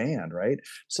that band, right?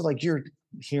 So like you're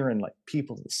hearing like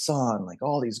People of the Sun, like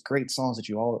all these great songs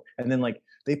that and then like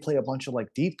they play a bunch of like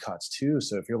deep cuts too.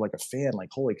 So if you're like a fan, like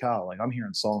holy cow, like I'm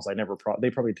hearing songs I never they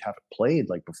probably haven't played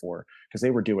like before because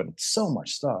they were doing so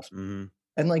much stuff. Mm-hmm.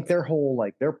 and like their whole,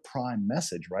 like their prime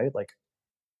message, right? Like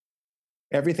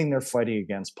everything they're fighting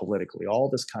against politically,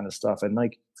 all this kind of stuff. And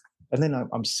like, and then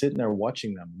I'm sitting there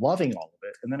watching them, loving all of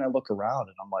it. And then I look around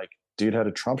and I'm like, dude had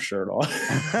a Trump shirt on.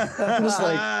 I'm just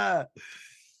like,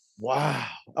 wow.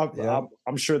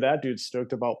 I'm sure that dude's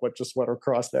stoked about what just went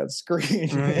across that screen.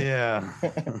 Yeah.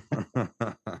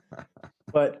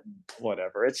 But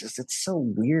whatever. It's so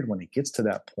weird when it gets to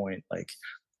that point. Like,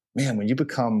 man, when you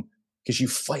become, because you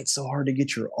fight so hard to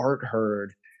get your art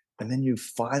heard, and then you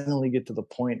finally get to the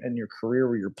point in your career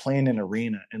where you're playing an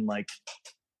arena and like,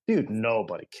 dude,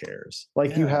 nobody cares.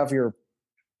 Like you have your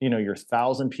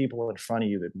 1,000 people in front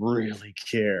of you that really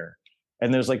care.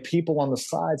 And there's like people on the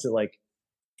sides that like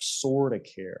sort of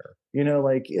care,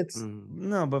 like it's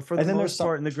no, but for the most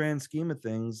part, in the grand scheme of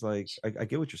things, like I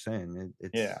get what you're saying.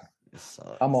 It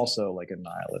I'm also like a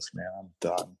nihilist, man. I'm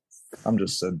done. I'm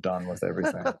just so done with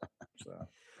everything. So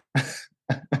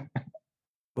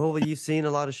well, you've seen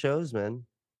a lot of shows, man.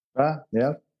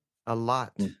 Yeah. A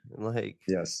lot. Like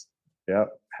yes. Yep.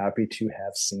 Happy to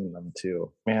have seen them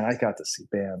too. Man, I got to see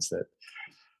bands that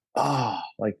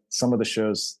like some of the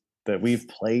shows that we've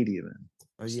played even.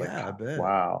 Yeah, I bet.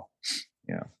 Wow.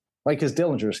 Yeah. Like his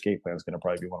Dillinger Escape Plan is going to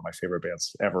probably be one of my favorite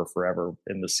bands ever, forever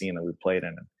in the scene that we've played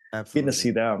in. And getting to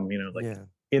see them,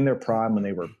 in their prime when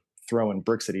they were throwing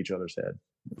bricks at each other's head.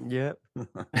 Yep.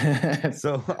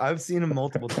 So I've seen him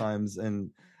multiple times,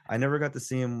 and I never got to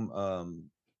see him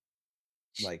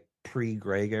like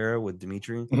pre-Greg era with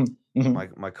Dimitri.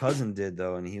 My cousin did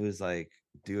though, and he was like,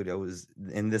 dude, it was,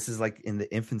 and this is like in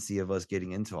the infancy of us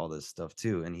getting into all this stuff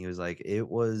too, and he was like, it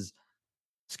was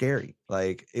scary.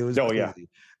 Like it was crazy. Yeah.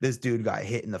 This dude got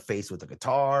hit in the face with a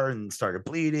guitar and started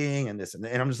bleeding and this and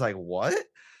I'm just like, what?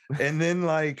 And then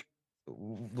like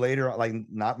later, like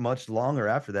not much longer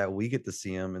after that, we get to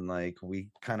see him, and like we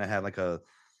kind of had like a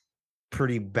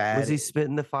pretty bad. Was he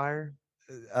spitting the fire?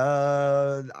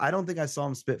 I don't think I saw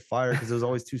him spit fire because it was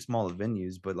always too small of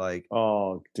venues. But like,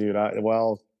 oh, dude, I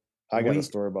got a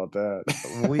story about that.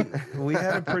 we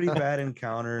had a pretty bad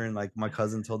encounter, and like my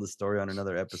cousin told the story on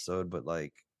another episode. But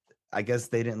like, I guess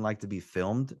they didn't like to be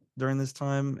filmed during this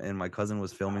time, and my cousin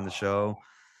was filming the show,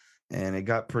 and it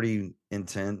got pretty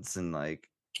intense. And like,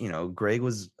 Greg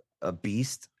was a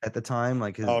beast at the time.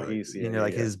 Like his,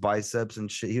 his biceps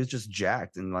and shit. He was just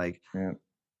jacked, and like,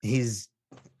 he's.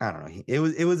 I don't know. It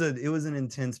was an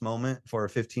intense moment for a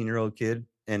 15-year-old kid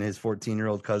and his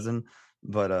 14-year-old cousin.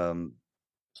 But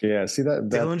yeah, see that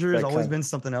Dillinger has always been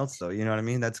something else, though. You know what I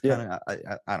mean? That's kind of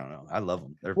I don't know. I love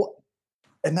them.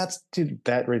 And that's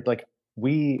like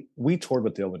we toured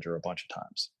with Dillinger a bunch of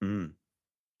times,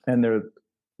 and they're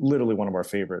literally one of our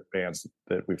favorite bands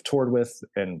that we've toured with,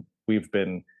 and we've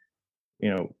been,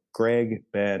 Greg,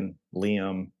 Ben,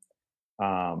 Liam.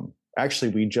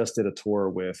 Actually, we just did a tour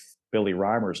with Billy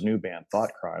Reimer's new band,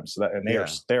 Thought Crime. So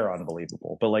they're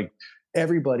unbelievable. But like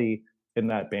everybody in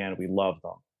that band, we love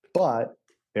them. But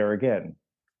there again,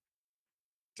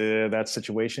 that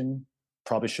situation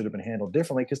probably should have been handled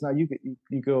differently, because now you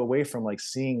go away from like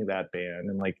seeing that band,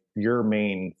 and like your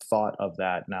main thought of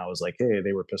that now is like, hey,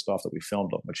 they were pissed off that we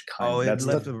filmed them, which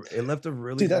it left a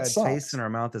really bad taste in our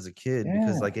mouth as a kid,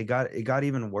 because like it got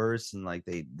even worse, and like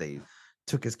they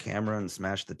took his camera and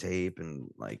smashed the tape, and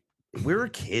like we were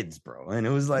kids, bro, and it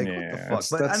was like, what the fuck?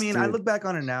 But I mean, I look back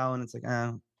on it now, and it's like,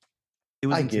 it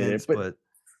was intense, but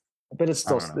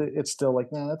it's still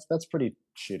like, no, that's pretty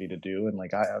shitty to do, and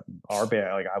like our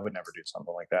band, like I would never do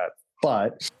something like that.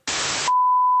 But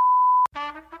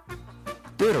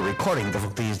due to recording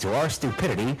difficulties to our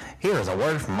stupidity, here is a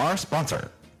word from our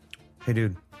sponsor. Hey,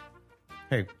 dude.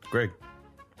 Hey, Greg.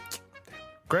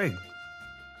 Greg.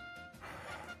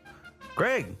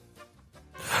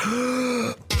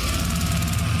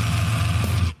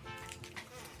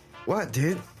 What,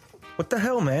 dude? What the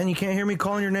hell, man? You can't hear me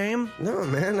calling your name? No,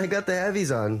 man. I got the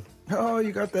heavies on. Oh,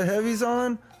 you got the heavies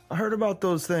on? I heard about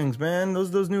those things, man.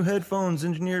 Those new headphones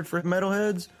engineered for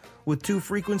metalheads with 2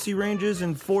 frequency ranges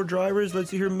and 4 drivers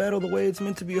lets you hear metal the way it's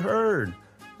meant to be heard.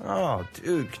 Oh,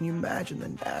 dude, can you imagine the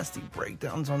nasty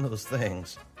breakdowns on those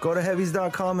things? Go to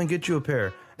heavies.com and get you a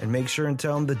pair, and make sure and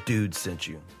tell them the dude sent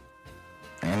you.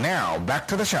 And now, back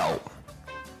to the show.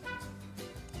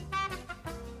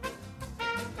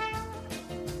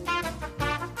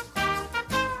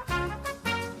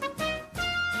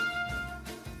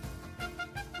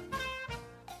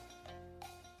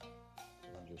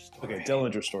 Okay,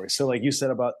 Dillinger story. So like you said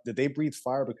about, did they breathe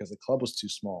fire because the club was too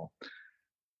small?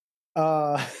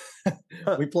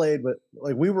 We played, but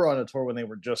like we were on a tour when they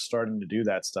were just starting to do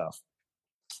that stuff.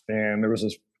 And there was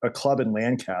this a club in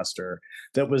Lancaster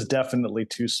that was definitely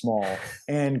too small,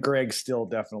 and Greg still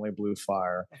definitely blew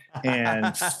fire,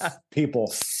 and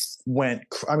people went.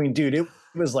 I mean, dude, it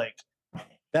was like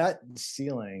that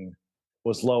ceiling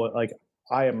was low. Like,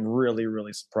 I am really,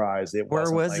 really surprised.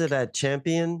 Where was it at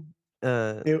Champion?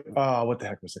 What the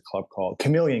heck was the club called?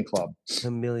 Chameleon Club.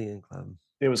 Chameleon Club.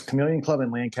 It was Chameleon Club in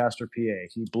Lancaster, PA.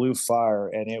 He blew fire,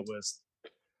 and it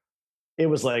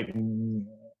was like,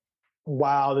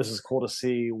 wow, this is cool to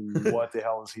see. What the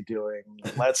hell is he doing?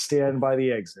 Let's stand by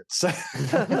the exits.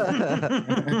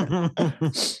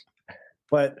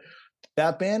 But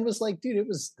that band was like, dude, it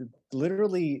was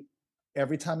literally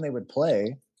every time they would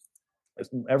play,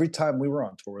 every time we were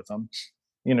on tour with them,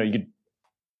 you know, you'd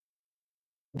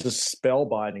just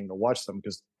spellbinding to watch them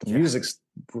because the music's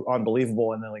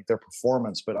unbelievable, and then like their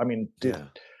performance. But I mean, dude,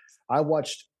 I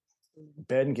watched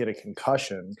Ben get a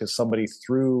concussion because somebody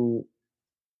threw,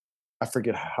 I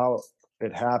forget how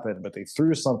it happened, but they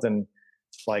threw something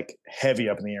like heavy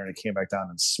up in the air and it came back down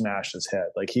and smashed his head.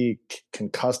 Like he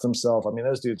concussed himself. I mean,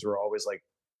 those dudes were always like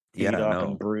beat up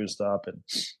and bruised up. And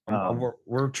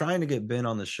we're trying to get Ben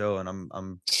on the show, and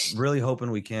I'm really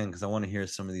hoping we can, because I want to hear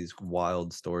some of these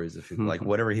wild stories. If he, like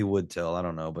whatever he would tell, I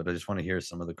don't know, but I just want to hear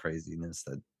some of the craziness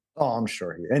that. Oh, I'm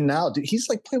sure and now, dude, he's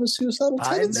like playing with Suicidal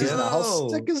Tendencies now. How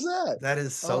sick is that? That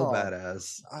is so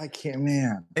badass. I can't,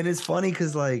 man. And it's funny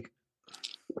because like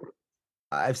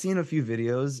I've seen a few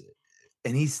videos,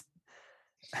 and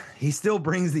he still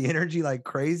brings the energy like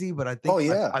crazy, but I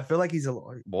think I feel like he's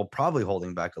probably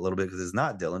holding back a little bit because it's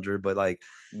not Dillinger, but like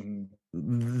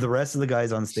the rest of the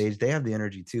guys on stage, they have the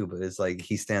energy too, but it's like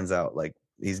he stands out, like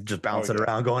he's just bouncing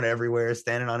around, going everywhere,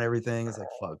 standing on everything. It's like,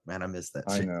 fuck, man, I miss that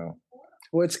shit. I know.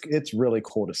 Well, it's really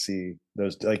cool to see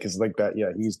those, like, it's like that.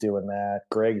 Yeah, he's doing that.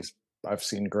 I've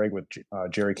seen Greg with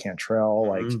Jerry Cantrell,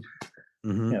 like,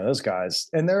 you know, those guys,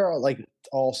 and they're like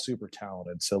all super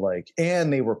talented. So like,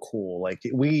 and they were cool. Like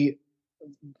I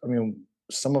mean,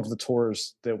 some of the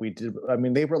tours that we did, I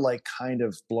mean, they were like kind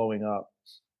of blowing up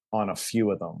on a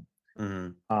few of them.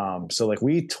 So like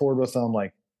we toured with them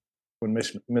like when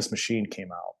Miss Machine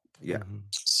came out. Yeah.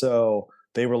 So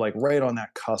they were like right on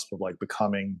that cusp of like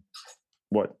becoming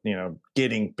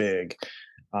getting big.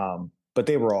 But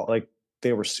they were all like,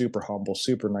 they were super humble,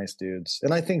 super nice dudes.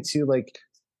 And I think too, like,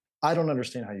 I don't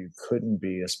understand how you couldn't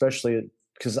be, especially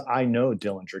because I know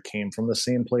Dillinger came from the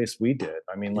same place we did.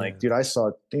 I mean, like, dude, I saw,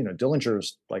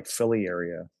 Dillinger's like Philly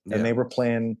area, and they were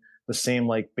playing the same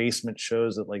like basement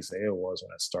shows that like Zao was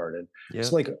when it started. Yeah.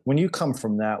 So like when you come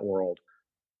from that world,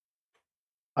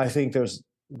 I think there's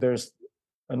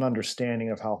an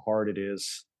understanding of how hard it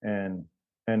is, and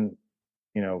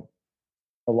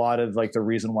a lot of like the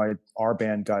reason why our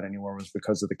band got anywhere was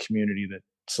because of the community that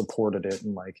supported it,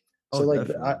 and like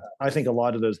I think a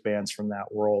lot of those bands from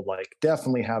that world like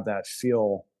definitely have that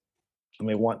feel, and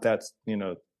they want that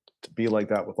to be like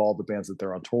that with all the bands that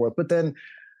they're on tour with. But then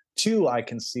too, I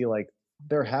can see like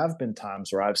there have been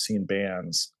times where I've seen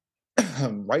bands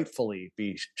rightfully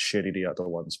be shitty to other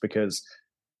ones because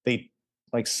they,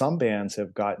 like, some bands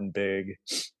have gotten big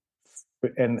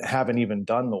and haven't even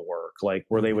done the work, like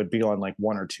where they would be on like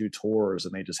one or two tours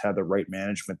and they just had the right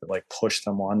management that like pushed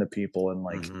them onto people, and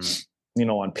like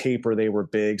on paper they were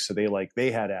big, so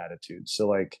they had attitude. So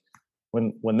like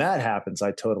when that happens,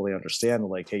 I totally understand,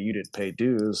 like, hey, you didn't pay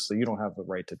dues, so you don't have the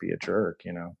right to be a jerk,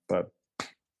 but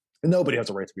nobody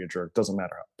has a right to be a jerk, doesn't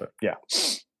matter how, but yeah.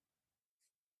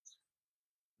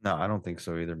 No, I don't think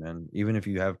so either, man. Even if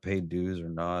you have paid dues or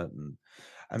not. And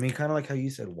I mean, kind of like how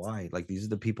you said, why? Like, these are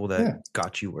the people that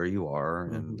got you where you are.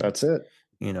 And that's it.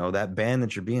 That band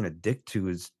that you're being a dick to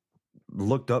is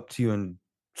looked up to you and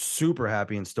super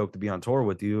happy and stoked to be on tour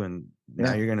with you. And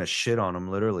now you're going to shit on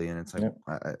them literally. And it's like,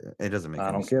 it doesn't make I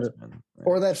any don't sense, get it. man.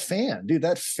 Or that fan, dude,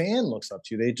 that fan looks up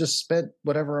to you. They just spent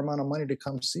whatever amount of money to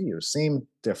come see you. Same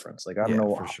difference. Like, I don't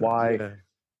know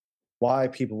why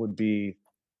people would be,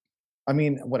 I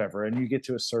mean, whatever. And you get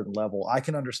to a certain level, I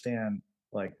can understand,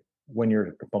 like, when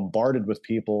you're bombarded with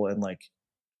people and like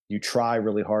you try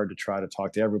really hard to try to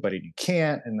talk to everybody and you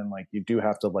can't, and then like you do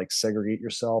have to like segregate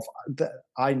yourself.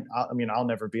 I mean, I'll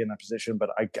never be in that position, but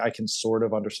I can sort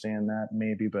of understand that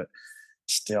maybe, but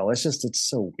still, it's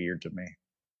so weird to me.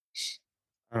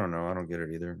 I don't know. I don't get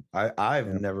it either. I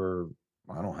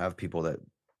don't have people that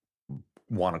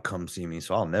want to come see me,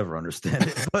 so I'll never understand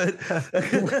it. But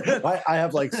I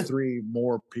have like 3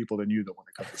 more people than you that want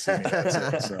to come to see me. That's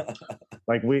it. So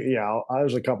like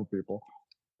there's a couple people.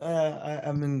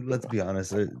 I mean, let's be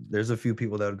honest. There's a few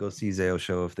people that would go see Zao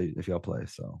show if y'all play.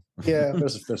 So yeah,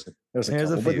 there's a few.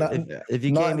 If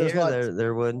you came here,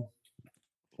 there would.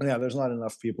 Yeah, there's not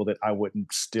enough people that I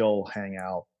wouldn't still hang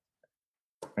out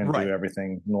and do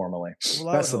everything normally.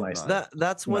 Well, that's the nice thing.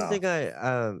 That's one thing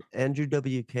Andrew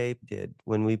WK did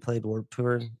when we played Warped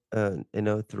Tour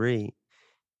in 03.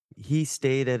 He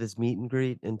stayed at his meet and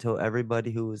greet until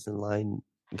everybody who was in line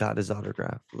got his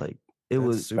autograph. Like it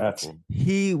was super cool.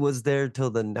 He was there till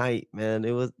the night, man.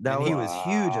 He was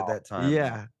huge at that time.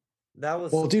 Yeah. That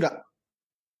was dude,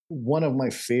 one of my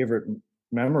favorite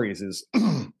memories is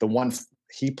the one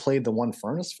he played the one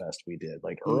Furnace Fest we did,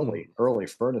 like early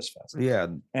Furnace Fest. Yeah.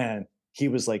 And he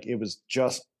was like, it was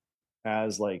just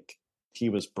as like he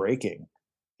was breaking,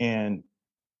 and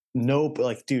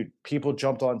dude, people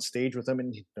jumped on stage with him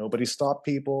and nobody stopped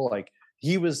people. Like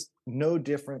he was no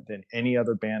different than any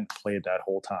other band played that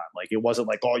whole time. Like it wasn't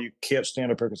like, oh, you can't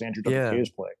stand up here because Andrew WK is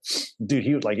playing. Dude,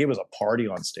 he was like, it was a party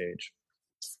on stage.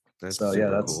 That's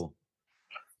cool.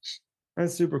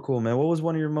 That's super cool, man. What was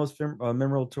one of your most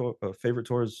memorable favorite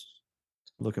tours?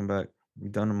 Looking back,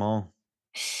 you've done them all.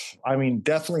 I mean,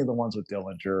 definitely the ones with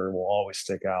Dillinger will always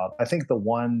stick out. I think the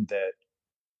one that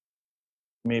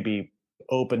maybe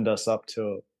opened us up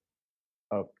to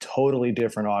a totally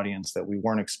different audience that we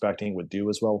weren't expecting would do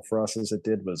as well for us as it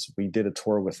did was we did a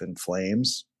tour with In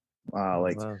Flames.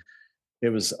 It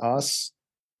was us.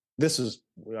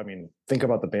 I mean, think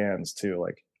about the bands too.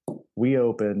 Like we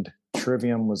opened,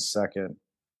 Trivium was second,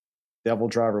 Devil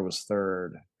Driver was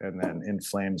third, and then In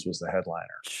Flames was the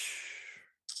headliner.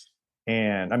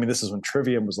 And I mean, this is when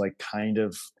Trivium was like kind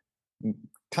of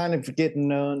getting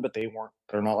known, but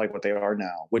they're not like what they are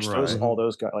now, which all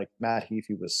those guys, like Matt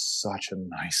Heafy was such a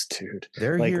nice dude.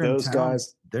 They're here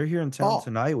in town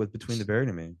tonight with Between the Buried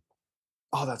and Me.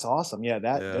 Oh, that's awesome. Yeah.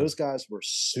 Those guys were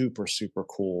super, super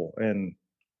cool and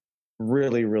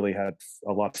really, really had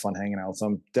a lot of fun hanging out with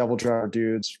them. Devil Driver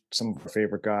dudes, some of our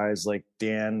favorite guys like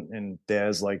Dan and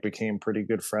Dez, like became pretty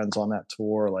good friends on that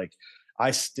tour. Like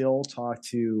I still talk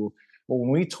to, when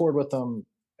we toured with them,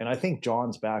 and I think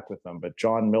John's back with them, but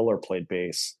John Miller played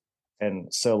bass.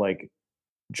 And so like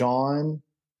John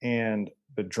and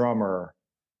the drummer,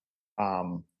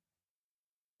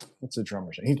 what's the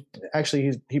drummer's name?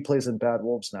 He plays in Bad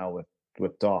Wolves now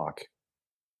with Doc.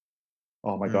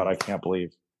 Oh my God, I can't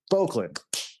believe. Boakland.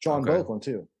 John Boakland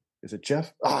too. Is it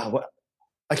Jeff? What?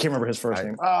 I can't remember his first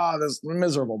name. That's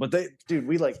miserable. But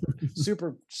we like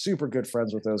super, super good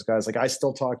friends with those guys. Like I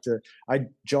still talk to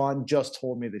John just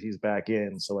told me that he's back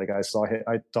in. So like I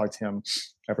talk to him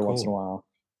every once in a while.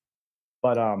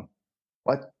 But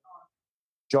what?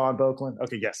 John Boakland?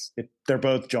 Okay, yes. They're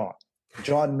both John.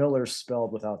 John Miller's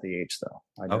spelled without the H though.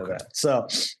 I know that. So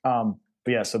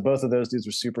but yeah, so both of those dudes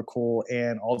were super cool,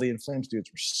 and all the In Flames dudes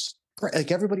were great.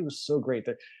 Like everybody was so great.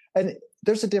 And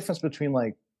there's a difference between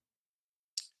like,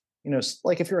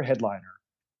 like if you're a headliner,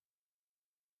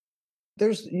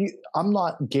 I'm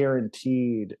not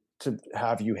guaranteed to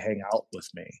have you hang out with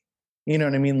me. You know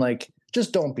what I mean? Like,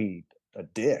 just don't be a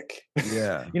dick.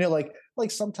 Yeah. Like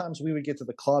sometimes we would get to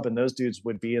the club and those dudes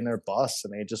would be in their bus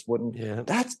and they just wouldn't. Yeah.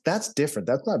 That's different.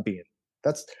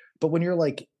 But when you're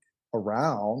like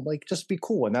around, like just be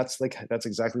cool. And that's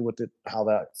exactly how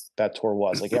that tour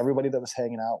was. Like everybody that was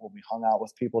hanging out, when we hung out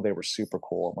with people, they were super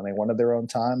cool. And when they wanted their own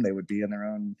time, they would be in their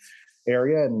own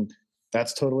area, and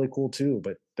that's totally cool too.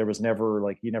 But there was never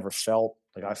like, you never felt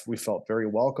like we felt very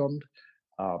welcomed.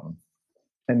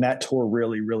 And that tour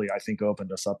really, really, I think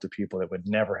opened us up to people that would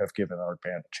never have given our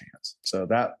band a chance. So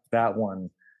that one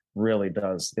really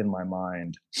does, in my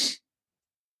mind,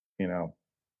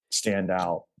 stand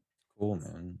out. Cool,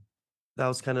 man. That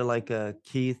was kind of like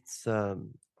Keith's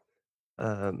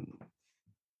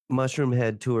Mushroom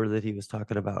Head tour that he was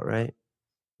talking about, right?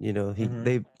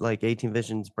 They like 18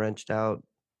 Visions branched out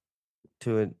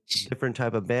to a different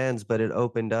type of bands, but it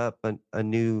opened up a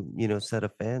new, set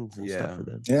of fans and stuff for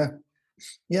them. Yeah.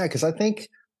 Yeah, because I think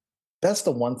that's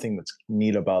the one thing that's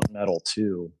neat about metal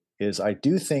too, is I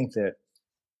do think that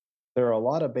there are a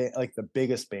lot of like the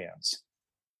biggest bands.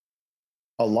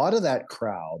 A lot of that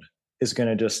crowd is going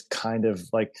to just kind of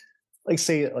like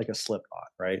say like a Slipknot,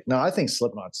 right? Now I think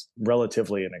Slipknot's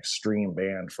relatively an extreme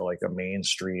band for like a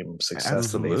mainstream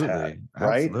success that they've had,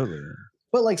 right? Absolutely.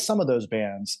 But like some of those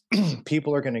bands,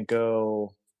 people are going to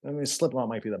go. I mean, Slipknot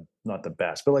might be not the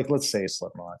best, but like let's say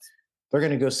Slipknot, they're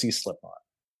going to go see Slipknot,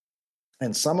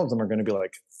 and some of them are going to be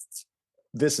like,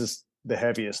 "This is the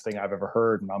heaviest thing I've ever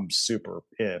heard, and I'm super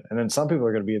in." And then some people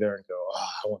are going to be there and go, "Oh,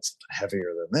 I want something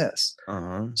heavier than this."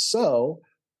 So.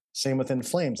 Same with In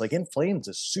Flames. Like In Flames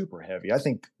is super heavy. I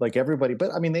think like everybody,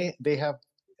 but I mean, they have,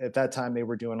 at that time they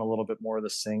were doing a little bit more of the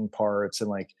sing parts, and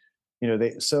like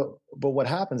but what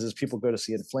happens is people go to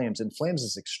see In Flames. In Flames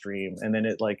is extreme, and then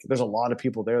it like there's a lot of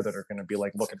people there that are going to be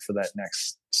like looking for that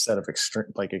next set of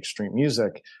extreme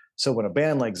music. So when a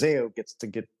band like Zao gets to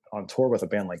get on tour with a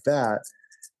band like that,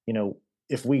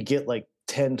 if we get like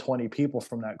 10, 20 people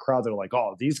from that crowd, they're like,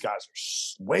 oh, these guys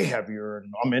are way heavier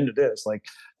and I'm into this. Like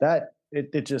that,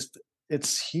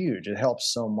 it's huge. It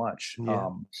helps so much. Yeah.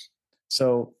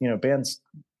 So, bands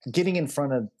getting in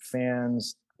front of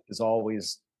fans is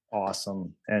always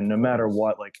awesome. And no matter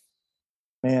what, like,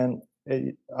 man,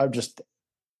 I'm just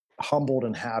humbled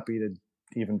and happy to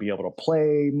even be able to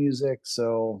play music.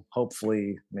 So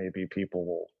hopefully maybe people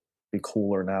will be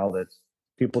cooler now that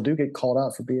people do get called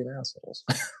out for being assholes.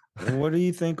 What do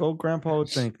you think old grandpa would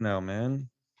think now, man?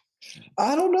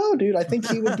 I don't know, dude. I think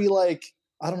he would be like,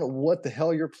 I don't know what the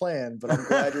hell you're playing, but I'm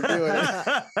glad you're doing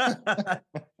it.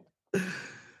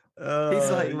 He's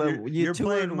like, you're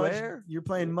playing where? You're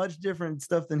playing much different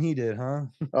stuff than he did, huh?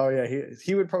 Oh yeah,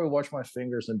 he would probably watch my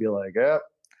fingers and be like, "Yep,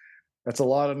 that's a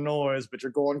lot of noise, but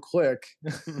you're going quick."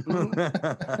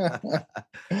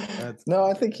 No,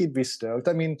 I think he'd be stoked.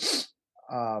 I mean,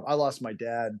 I lost my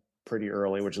dad pretty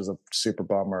early, which is a super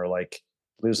bummer. Like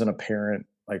losing a parent,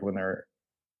 like when they're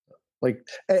like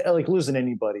losing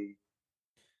anybody,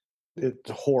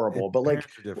 it's horrible. But like,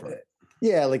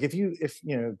 yeah, like if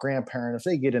grandparent, if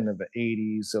they get into the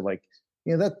 80s, so like,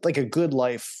 that like a good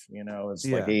life, is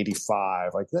like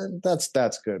 85, like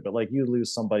that's good. But like you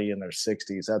lose somebody in their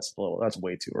 60s, that's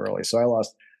way too early. So I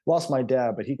lost my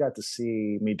dad, but he got to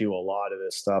see me do a lot of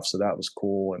this stuff, so that was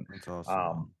cool. And that's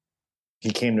awesome. He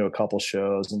came to a couple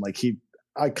shows, and like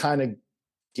I kind of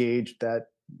gauged that,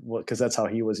 because that's how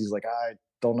he was. He's like, I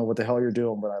don't know what the hell you're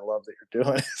doing, but I love that you're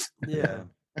doing it. Yeah.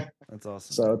 That's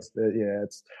awesome. So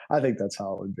I think that's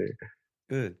how it would be.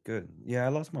 Good. Yeah, I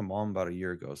lost my mom about a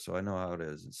year ago, so I know how it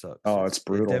is. It sucks. Oh, it's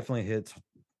brutal. It definitely hits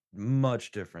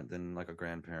much different than like a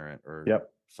grandparent or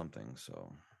something.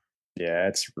 So yeah,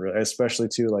 it's really, especially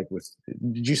too, like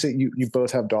did you say you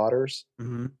both have daughters?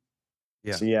 Mm-hmm.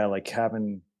 Yeah. So yeah, like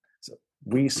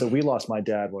we lost my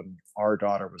dad when our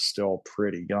daughter was still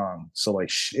pretty young. So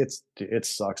like it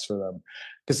sucks for them,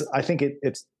 because I think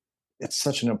it's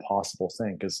such an impossible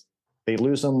thing, because they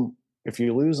lose them. If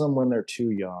you lose them when they're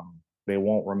too young, they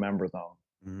won't remember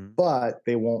them, but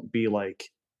they won't be like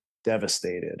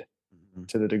devastated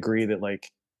to the degree that like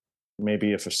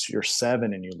maybe if you're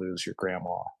 7 and you lose your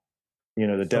grandma,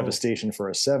 the devastation for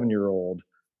a 7-year-old,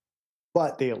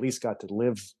 but they at least got to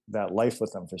live that life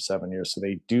with them for 7 years. So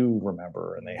they do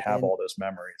remember and they have all those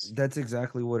memories. That's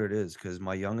exactly what it is. Because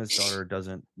my youngest daughter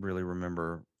doesn't really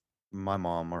remember my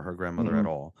mom or her grandmother at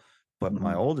all. But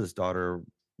my oldest daughter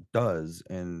does,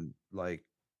 and like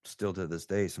still to this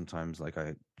day, sometimes like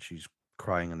she's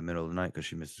crying in the middle of the night because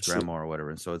she misses grandma or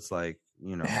whatever. And so it's like,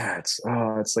 yeah, it's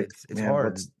like it's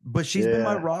hard. But she's been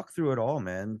my rock through it all,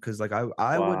 man. Because like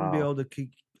I wouldn't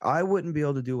be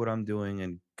able to do what I'm doing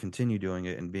and continue doing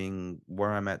it and being where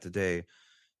I'm at today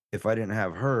if I didn't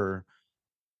have her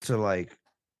to like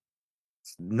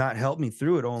not help me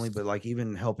through it only, but like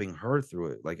even helping her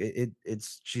through it. Like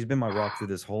she's been my rock through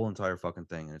this whole entire fucking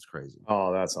thing, and it's crazy.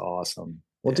 Oh, that's awesome.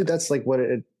 Well, dude, that's like what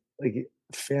it like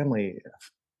family.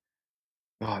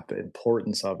 God, the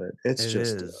importance of it. It's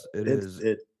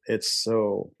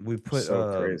so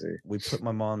crazy. We put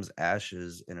my mom's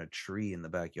ashes in a tree in the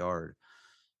backyard.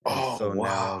 Oh, so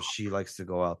now she likes to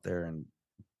go out there and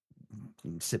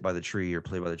sit by the tree or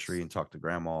play by the tree and talk to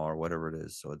grandma or whatever it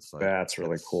is. So it's like that's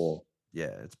really cool.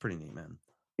 Yeah, it's pretty neat, man.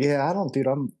 Yeah,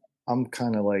 I'm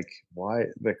kind of like, why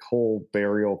the whole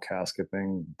burial casket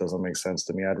thing doesn't make sense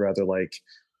to me. I'd rather like,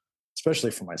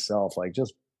 especially for myself, like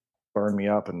just burn me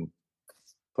up and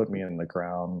put me in the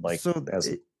ground. Like,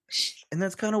 and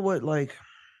that's kind of what, like,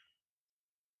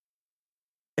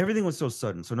 everything was so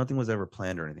sudden. So nothing was ever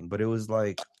planned or anything, but it was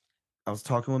like, I was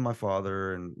talking with my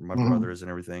father and my brothers and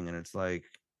everything. And it's like,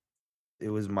 it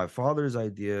was my father's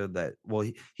idea that, well,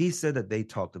 he said that they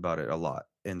talked about it a lot.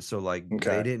 And so like,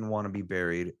 they didn't want to be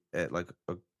buried at like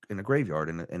in a graveyard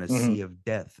in a sea of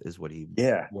death is what he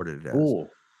worded it as. Ooh,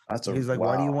 he's like,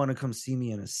 why do you want to come see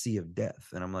me in a sea of death?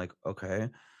 And I'm like, okay.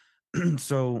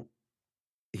 So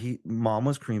mom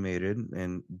was cremated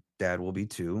and dad will be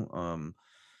too.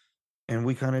 And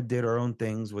we kind of did our own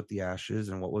things with the ashes,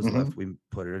 and what was left, we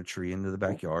put a tree into the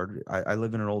backyard. I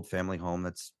live in an old family home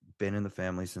that's been in the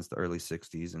family since the early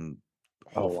 60s, and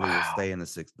hopefully will stay in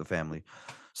the family.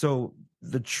 So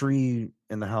the tree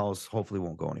in the house hopefully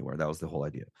won't go anywhere. That was the whole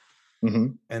idea.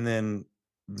 And then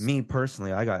me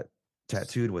personally, I got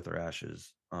tattooed with her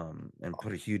ashes, and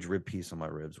put a huge rib piece on my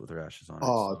ribs with her ashes on it.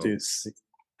 Oh, dude,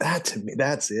 that to me,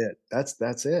 that's it.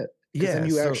 That's it. Yeah, then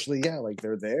you actually, like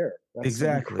they're there. That's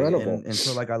exactly. incredible. And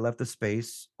so like I left the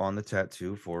space on the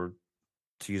tattoo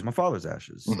to use my father's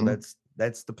ashes. So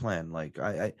that's the plan. Like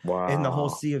I and the whole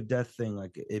sea of death thing,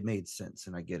 like it made sense,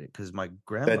 and I get it because my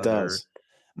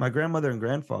grandmother and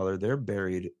grandfather, they're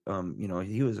buried.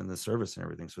 He was in the service and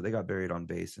everything, so they got buried on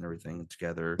base and everything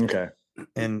together. Okay.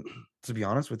 And to be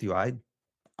honest with you, I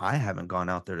haven't gone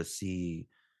out there to see.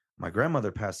 My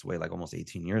grandmother passed away like almost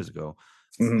 18 years ago.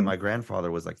 And my grandfather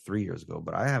was like 3 years ago,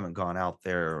 but I haven't gone out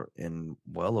there in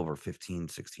well over 15,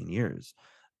 16 years.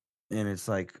 And it's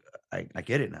like, I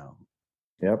get it now.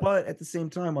 Yeah. But at the same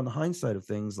time, on the hindsight of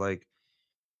things, like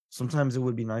sometimes it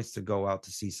would be nice to go out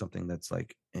to see something that's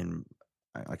like in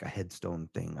like a headstone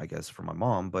thing, I guess, for my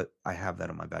mom. But I have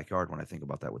that in my backyard when I think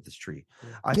about that with this tree.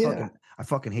 I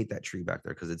fucking hate that tree back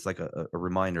there because it's like a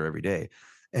reminder every day.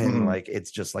 And like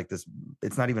it's just like this,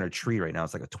 it's not even a tree right now.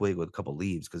 It's like a twig with a couple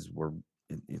leaves because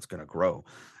it's gonna grow.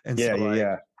 And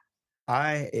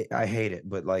I hate it,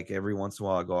 but like every once in a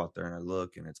while I go out there and I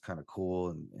look and it's kind of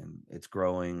cool and it's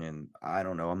growing. And I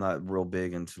don't know, I'm not real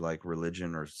big into like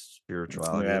religion or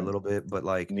spirituality a little bit, but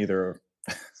like neither.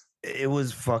 It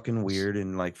was fucking weird.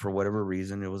 And like for whatever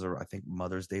reason, it was I think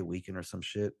Mother's Day weekend or some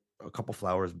shit. A couple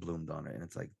flowers bloomed on it, and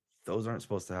it's like those aren't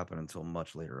supposed to happen until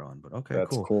much later on. But okay,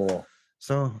 that's cool.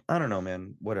 So I don't know,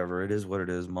 man. Whatever. It is what it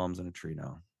is. Mom's in a tree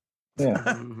now. Yeah.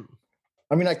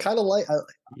 I mean, I kind of like.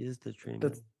 He is the tree.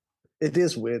 It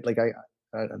is weird. Like I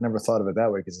never thought of it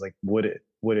that way because like would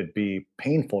it be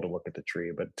painful to look at the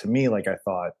tree? But to me, like I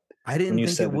thought I didn't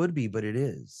think it would be, but it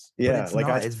is. Yeah, it's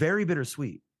like it's very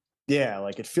bittersweet. Yeah,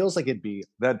 like it feels like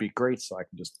that'd be great. So I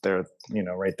can just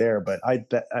right there. But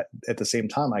at the same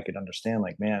time, I could understand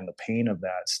like, man, the pain of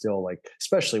that still like,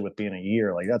 especially with being a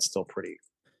year, like that's still pretty.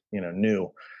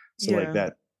 New. So like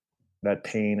that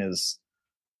pain is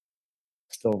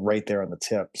still right there on the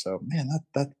tip. So man,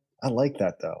 that I like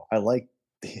that though. I like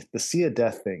the sea of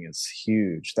death thing is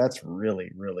huge. That's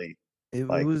really, really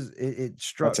it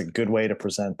struck. That's a good way to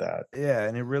present that. Yeah.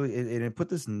 And it put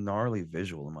this gnarly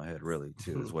visual in my head really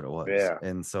too, is what it was. Yeah.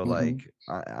 And so like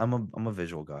I'm a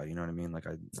visual guy, you know what I mean? Like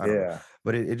I don't know.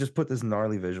 But it just put this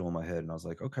gnarly visual in my head and I was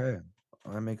like, okay,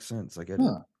 that makes sense. I get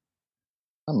it.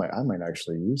 I might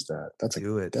actually use that. That's a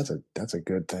good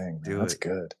thing. That's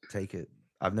good. Take it.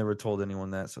 I've never told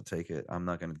anyone that, so take it. I'm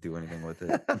not going to do anything with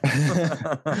it.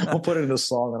 We'll put it in a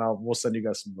song, and we'll send you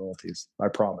guys some royalties. I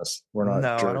promise. We're not.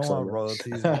 No, I don't want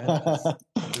royalties, man.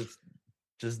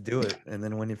 Just do it, and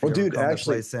then if you come to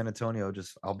play San Antonio,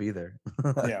 I'll be there.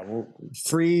 Yeah, well,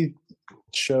 free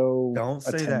show. Don't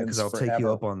say that because I'll take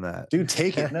you up on that, dude.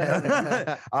 Take it.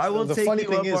 No. I will take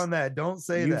you up on that. Don't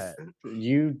say that.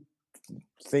 You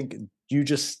think you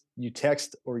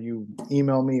text or you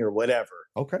email me or whatever.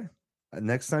 Okay.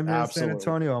 Next time you're in San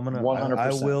Antonio, I'm gonna 100%.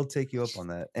 I will take you up on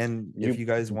that. And if you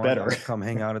guys want to come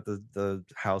hang out at the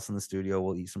house in the studio,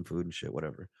 we'll eat some food and shit,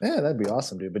 whatever. Yeah, that'd be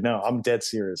awesome, dude. But no, I'm dead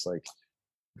serious. Like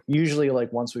usually,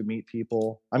 like once we meet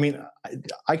people, I mean,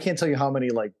 I can't tell you how many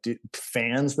like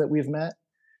fans that we've met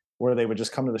where they would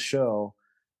just come to the show.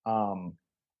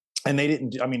 And they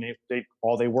didn't. I mean, they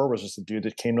all they were was just a dude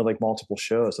that came to like multiple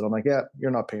shows, and I'm like, yeah,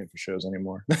 you're not paying for shows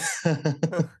anymore.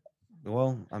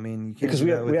 Well, I mean, you can't do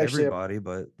that with everybody,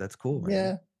 but that's cool, man.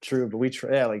 Yeah, true. But we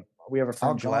have a friend.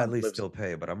 I'll gladly still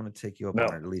pay, but I'm going to take you up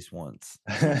on it at least once.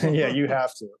 Yeah, you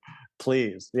have to,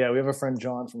 please. Yeah, we have a friend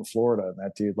John from Florida, and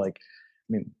that dude, like, I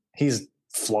mean, he's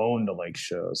flown to like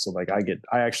shows, so like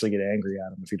I actually get angry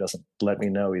at him if he doesn't let me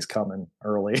know he's coming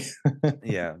early.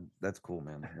 Yeah, that's cool,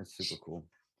 man. That's super cool.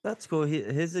 That's cool.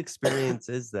 His experience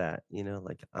is that,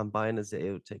 like I'm buying a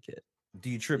Zayo ticket. Do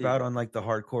you trip out on like the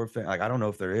hardcore fan? Like, I don't know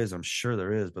if there is. I'm sure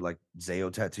there is, but like Zayo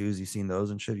tattoos, you seen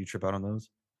those and shit? You trip out on those?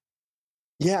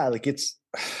 Yeah, like it's,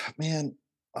 man,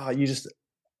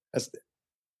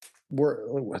 we're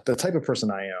the type of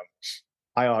person I am.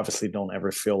 I obviously don't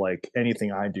ever feel like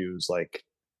anything I do is like,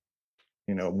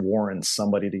 warrants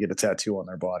somebody to get a tattoo on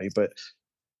their body.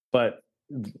 But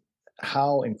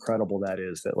how incredible that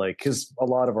is that like, because a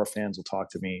lot of our fans will talk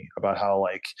to me about how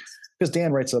like, because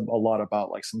Dan writes a lot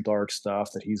about like some dark stuff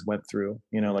that he's went through,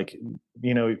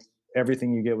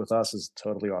 everything you get with us is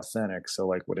totally authentic. So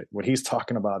like what he's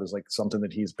talking about is like something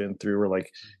that he's been through or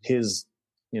like his,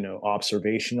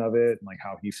 observation of it and like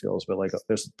how he feels. But like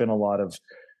there's been a lot of,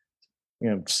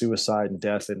 suicide and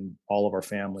death in all of our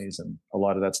families. And a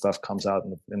lot of that stuff comes out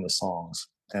in the songs.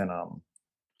 And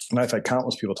I've had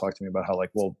countless people talk to me about how like,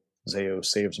 well, Zayo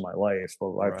saves my life.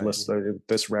 Well, I've listened to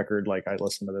this record, like I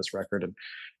listened to this record, and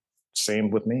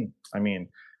same with me. I mean,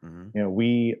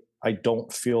 I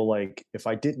don't feel like if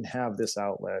I didn't have this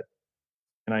outlet,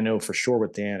 and I know for sure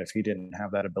with Dan, if he didn't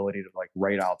have that ability to like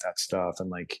write out that stuff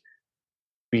and like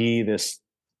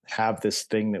have this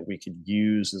thing that we could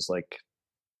use as like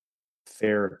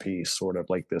therapy, sort of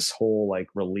like this whole like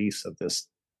release of this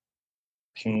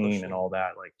pain and all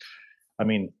that. Like, I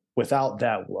mean, without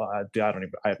that,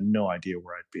 I have no idea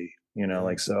where I'd be, you know,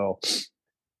 like, so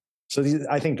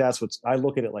I think that's I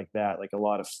look at it like that. Like a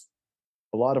lot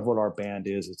of what our band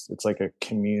is, it's like a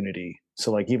community.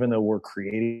 So like, even though we're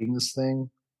creating this thing,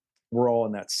 we're all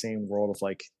in that same world of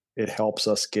like, it helps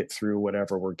us get through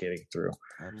whatever we're getting through.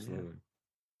 Absolutely.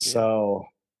 So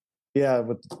yeah,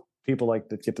 with people like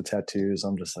that get the tattoos,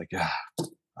 I'm just like,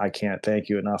 I can't thank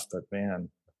you enough, but man,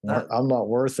 I'm not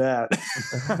worth that.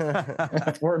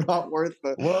 We're not worth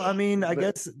it. Well, I mean, I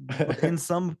guess in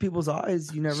some people's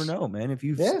eyes, you never know, man. If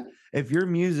if your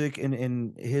music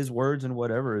and his words and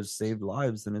whatever has saved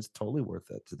lives, then it's totally worth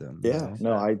that to them. Yeah, you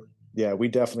know? No, we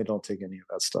definitely don't take any of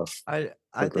that stuff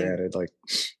for granted. Like,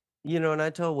 you know, and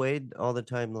I tell Wade all the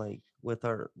time, like with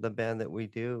the band that we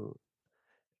do,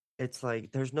 it's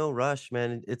like there's no rush,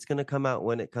 man. It's gonna come out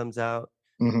when it comes out.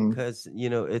 Because you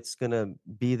know it's gonna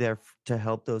be there to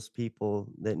help those people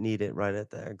that need it right at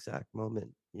the exact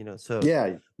moment, you know. So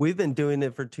we've been doing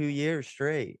it for 2 years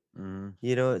straight,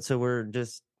 you know. So we're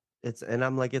just and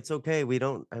I'm like, it's okay.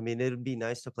 I mean, it'd be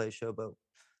nice to play a show, but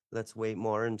let's wait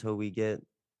more until we get,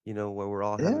 you know, where we're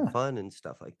all having fun and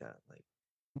stuff like that. Like,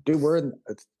 dude,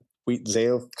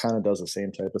 Zao kind of does the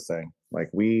same type of thing.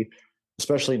 Like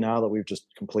especially now that we've just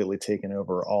completely taken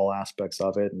over all aspects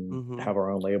of it and have our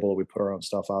own label that we put our own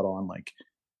stuff out on, like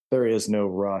there is no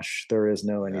rush. There is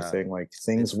no anything. Like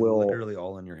things will literally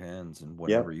all in your hands and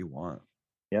whatever you want.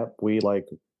 Yep.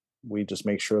 We just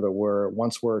make sure that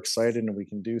once we're excited and we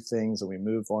can do things and we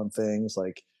move on things,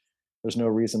 like there's no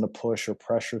reason to push or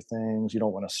pressure things. You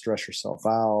don't want to stress yourself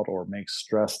out or make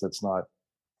stress that's not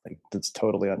that's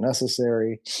totally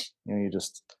unnecessary. You know, you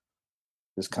just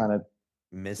kind of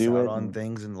miss out on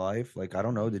things in life. Like, I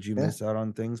don't know, did you miss out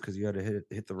on things because you had to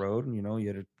hit the road and, you know, you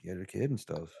had a kid and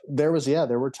stuff? There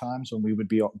were times when we would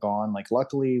be gone. Like,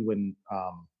 luckily when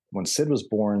Sid was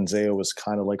born, Zao was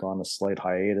kind of like on a slight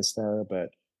hiatus there, but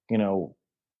you know,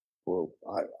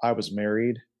 I was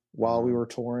married while we were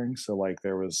touring, so like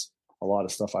there was a lot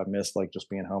of stuff I missed, like just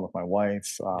being home with my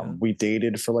wife. We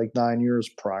dated for like 9 years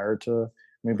prior to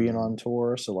me being on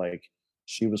tour, so like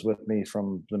she was with me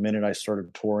from the minute I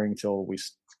started touring till we,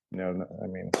 you know, I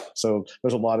mean, so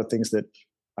there's a lot of things that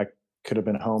I could have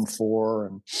been home for,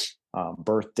 and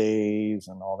birthdays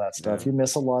and all that stuff. You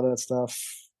miss a lot of that stuff.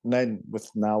 And then with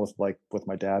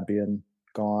my dad being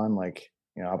gone, like,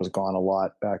 you know, I was gone a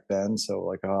lot back then. So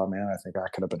like, oh man, I think I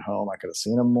could have been home. I could have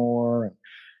seen him more. And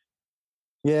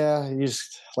yeah, you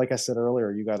just, like I said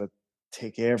earlier, you got to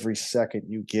take every second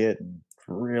you get and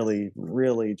really,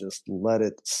 really just let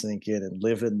it sink in and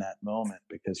live in that moment,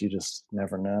 because you just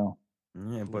never know.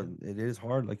 Yeah, but it is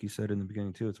hard, like you said in the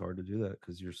beginning too. It's hard to do that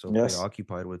because you're so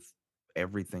preoccupied with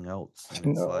everything else.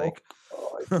 And it's like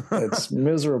it's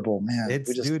miserable, man.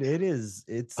 Dude, it is.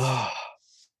 It's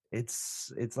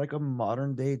like a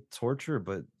modern day torture,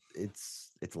 but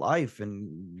it's life,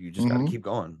 and you just got to keep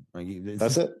going. Like,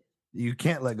 that's it. You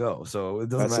can't let go, so it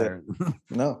doesn't matter.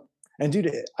 No. And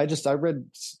dude, I read,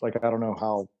 like, I don't know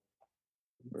how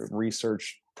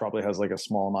research probably has like a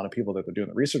small amount of people that they're doing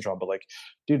the research on, but like,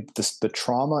 dude, the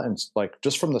trauma and like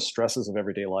just from the stresses of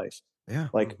everyday life. Yeah.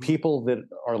 Like people that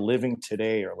are living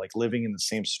today are like living in the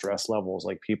same stress levels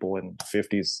like people in the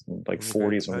 50s and like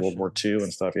 40s and World War II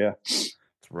and stuff. Yeah. It's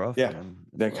rough. Yeah. Man.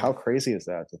 Like, how crazy is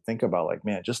that to think about? Like,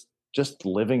 man, just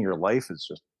living your life is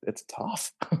it's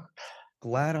tough.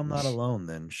 Glad I'm not alone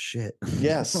then. Shit.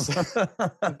 Yes.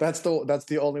 That's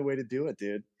the only way to do it,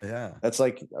 dude. Yeah. That's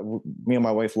like, me and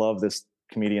my wife love this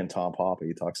comedian Tom Papa.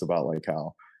 He talks about like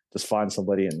how just find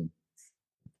somebody and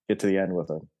get to the end with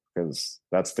them, because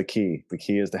that's the key. The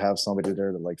key is to have somebody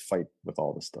there to like fight with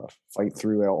all this stuff, fight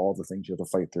through all the things you have to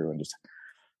fight through, and just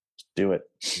do it.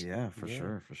 Yeah, for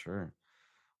sure.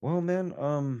 Well, man,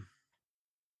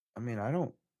 I mean, I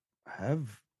don't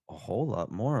have a whole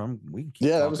lot more. We can keep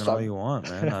talking all you want,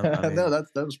 man. I mean, no, that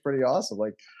was pretty awesome.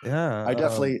 Like, yeah,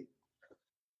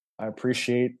 I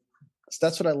appreciate.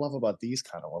 That's what I love about these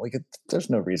kind of, like, there's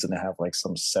no reason to have like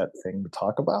some set thing to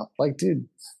talk about. Like, dude,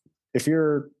 if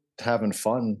you're having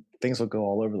fun, things will go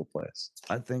all over the place.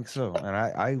 I think so,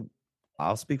 and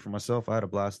I'll speak for myself. I had a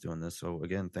blast doing this. So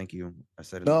again, thank you. I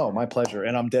said it. No, my pleasure.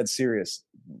 And I'm dead serious.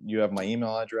 You have my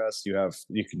email address.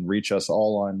 You can reach us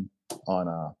all on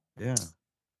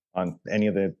any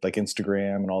of the like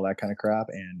Instagram and all that kind of crap.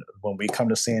 And when we come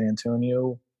to San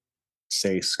Antonio,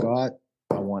 say, Scott,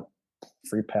 I want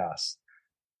free pass.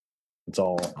 It's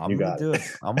all you got.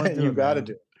 I'm gonna do it. You got to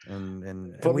do it.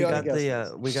 and we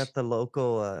got the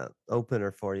local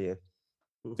opener for you,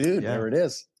 dude. There it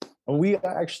is. We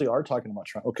actually are talking about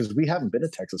trying because we haven't been to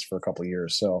Texas for a couple of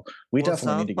years, so we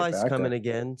definitely need to get back. Coming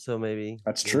again, so maybe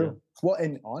that's true. Well,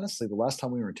 and honestly, the last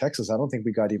time we were in Texas, I don't think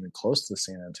we got even close to the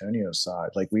San Antonio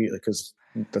side. Like because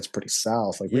that's pretty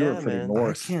south. Like we were pretty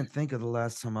north. I can't think of the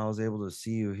last time I was able to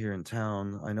see you here in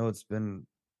town. I know it's been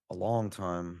a long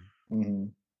time. Mm-hmm.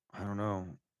 I don't know.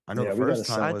 I know the first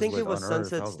time I think it was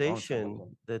Sunset Station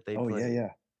that they played. Oh yeah.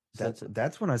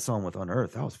 That's when I saw him with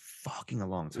Unearth. That was fucking a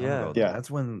long time ago. Yeah.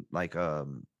 That's when like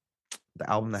the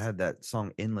album that had that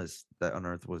song Endless that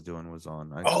Unearth was doing was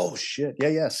on. Oh shit.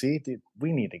 Yeah. See, dude,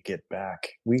 we need to get back.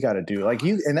 We got to do like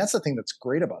you, and that's the thing that's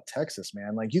great about Texas,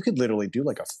 man. Like you could literally do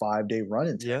like a 5-day run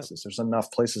in Texas. There's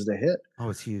enough places to hit. Oh,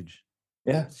 it's huge.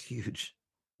 Yeah. It's huge.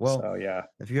 Well,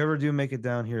 if you ever do make it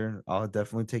down here, I'll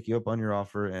definitely take you up on your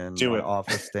offer, and my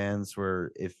offer stands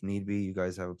where, if need be, you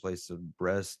guys have a place to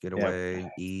rest, get away,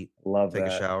 eat, take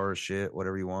a shower, shit,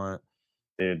 whatever you want.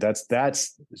 Dude, that's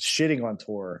shitting on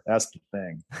tour. That's the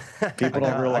thing. People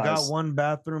don't realize. I got one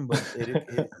bathroom, but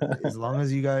as long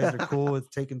as you guys are cool with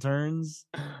taking turns.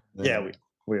 Yeah,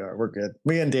 we are. We're good.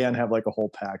 Me and Dan have like a whole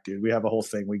pack, dude. We have a whole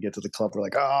thing. We get to the club, we're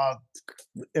like,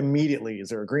 immediately, is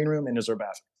there a green room and is there a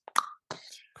bathroom?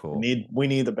 Cool. We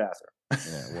need the bathroom.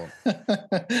 Yeah,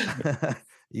 well,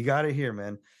 you got it here,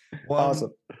 man. Well,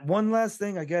 awesome. One last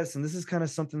thing, I guess, and this is kind of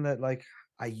something that like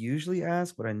I usually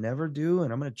ask, but I never do,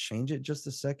 and I'm gonna change it just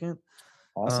a second.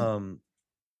 Awesome.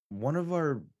 One of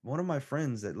my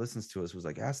friends that listens to us was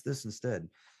like, ask this instead.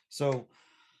 So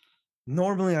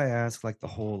normally I ask like the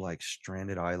whole like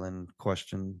Stranded Island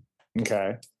question.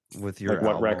 Okay. With your like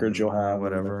what records you'll have,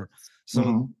 whatever.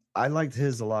 So I liked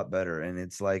his a lot better. And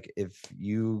it's like, if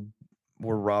you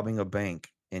were robbing a bank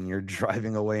and you're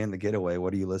driving away in the getaway,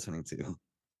 what are you listening to?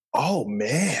 Oh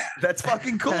man, that's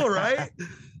fucking cool, right?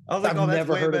 I was like, that's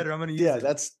way better. I'm gonna use it.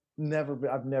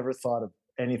 I've never thought of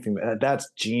anything. That's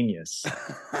genius.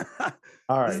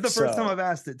 All right. This is the first time I've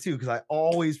asked it too, because I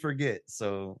always forget.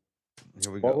 So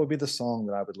here we go. What would be the song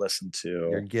that I would listen to?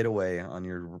 Your getaway on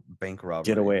your bank robbery.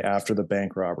 Getaway after the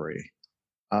bank robbery.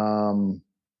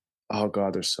 Oh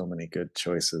God, there's so many good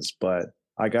choices, but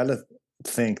I gotta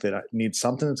think that I need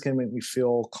something that's gonna make me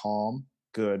feel calm,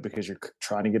 good, because you're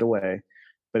trying to get away,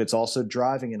 but it's also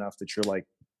driving enough that you're like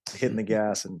hitting the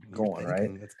gas and going,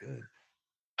 right? That's good.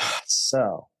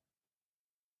 So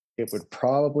it would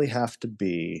probably have to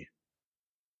be,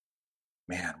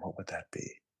 man, what would that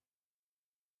be?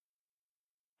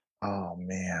 Oh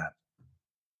man,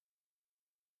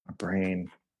 my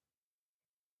brain.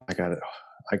 I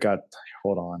got,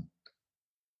 hold on.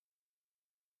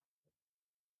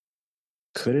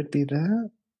 Could it be that?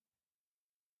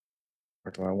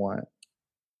 Or do I want?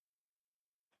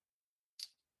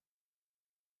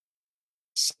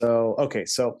 So, okay.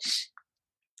 So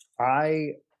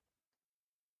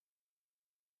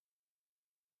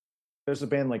there's a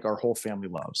band like our whole family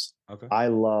loves. Okay. I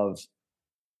love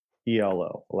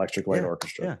ELO, Electric Light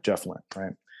Orchestra, yeah. Jeff Lynne,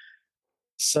 right?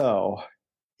 So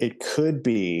it could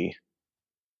be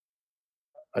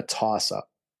a toss-up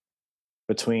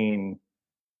between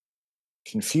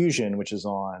Confusion, which is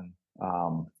on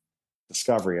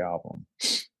Discovery album,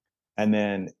 and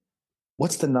then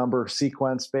what's the number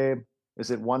sequence, babe? Is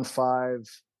it 1-5?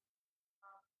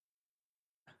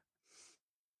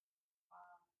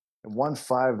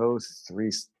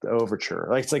 1503 Overture.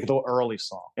 Like it's like the early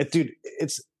song.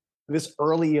 It's this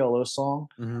early ELO song.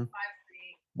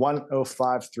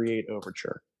 10538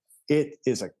 Overture. It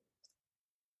is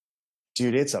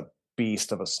it's a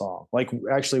beast of a song. Like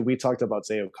actually we talked about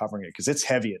Zayo covering it because it's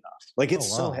heavy enough. Like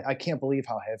it's I can't believe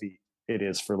how heavy it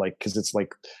is for like, because it's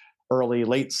like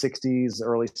late 60s,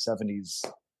 early 70s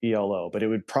ELO, but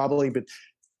it'd probably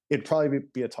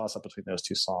be a toss up between those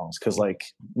two songs. Cause like,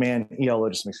 man, ELO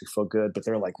just makes me feel good, but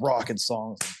they're like rocking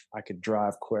songs. I could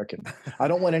drive quick, and I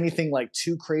don't want anything like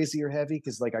too crazy or heavy.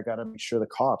 Cause like, I got to make sure the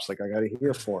cops, like I got to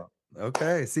hear for them.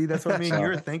 Okay. See, that's what I mean.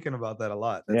 You're thinking about that a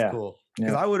lot. That's cool.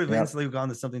 Cause I would have instantly gone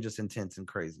to something just intense and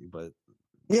crazy, but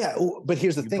but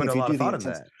here's the thing. Put if a you lot do of thought the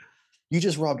in that. You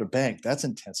just robbed a bank. That's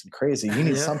intense and crazy. You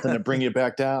need something to bring you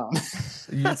back down.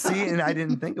 You see, and I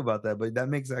didn't think about that, but that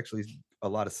makes actually a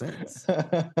lot of sense.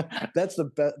 That's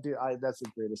the best, dude. That's the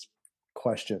greatest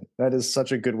question. That is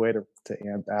such a good way to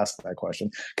ask that question,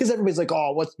 because everybody's like,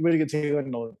 "Oh, what are you gonna take on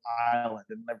an island?"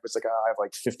 And everybody's like, "Oh, I have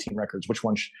like 15 records. Which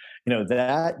one?"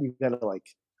 That you gotta like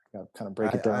kind of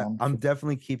break it down. I'm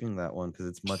definitely keeping that one because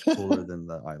it's much cooler than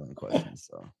the island question.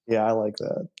 So yeah, I like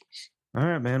that. All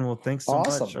right, man. Well, thanks so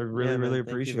much. I really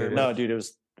appreciate it. No, dude, it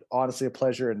was honestly a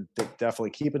pleasure, and definitely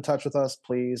keep in touch with us,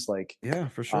 please. Like, yeah,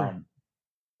 for sure.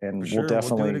 and we'll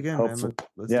definitely we'll do it again, hopefully, man.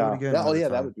 Let's do it again. Oh yeah,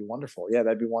 that would be wonderful. Yeah,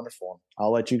 that'd be wonderful.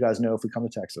 I'll let you guys know if we come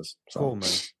to Texas. So. Cool, man.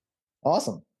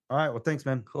 Awesome. All right. Well, thanks,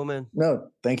 man. Cool, man. No,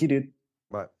 thank you, dude.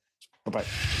 Bye.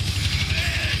 Bye-bye.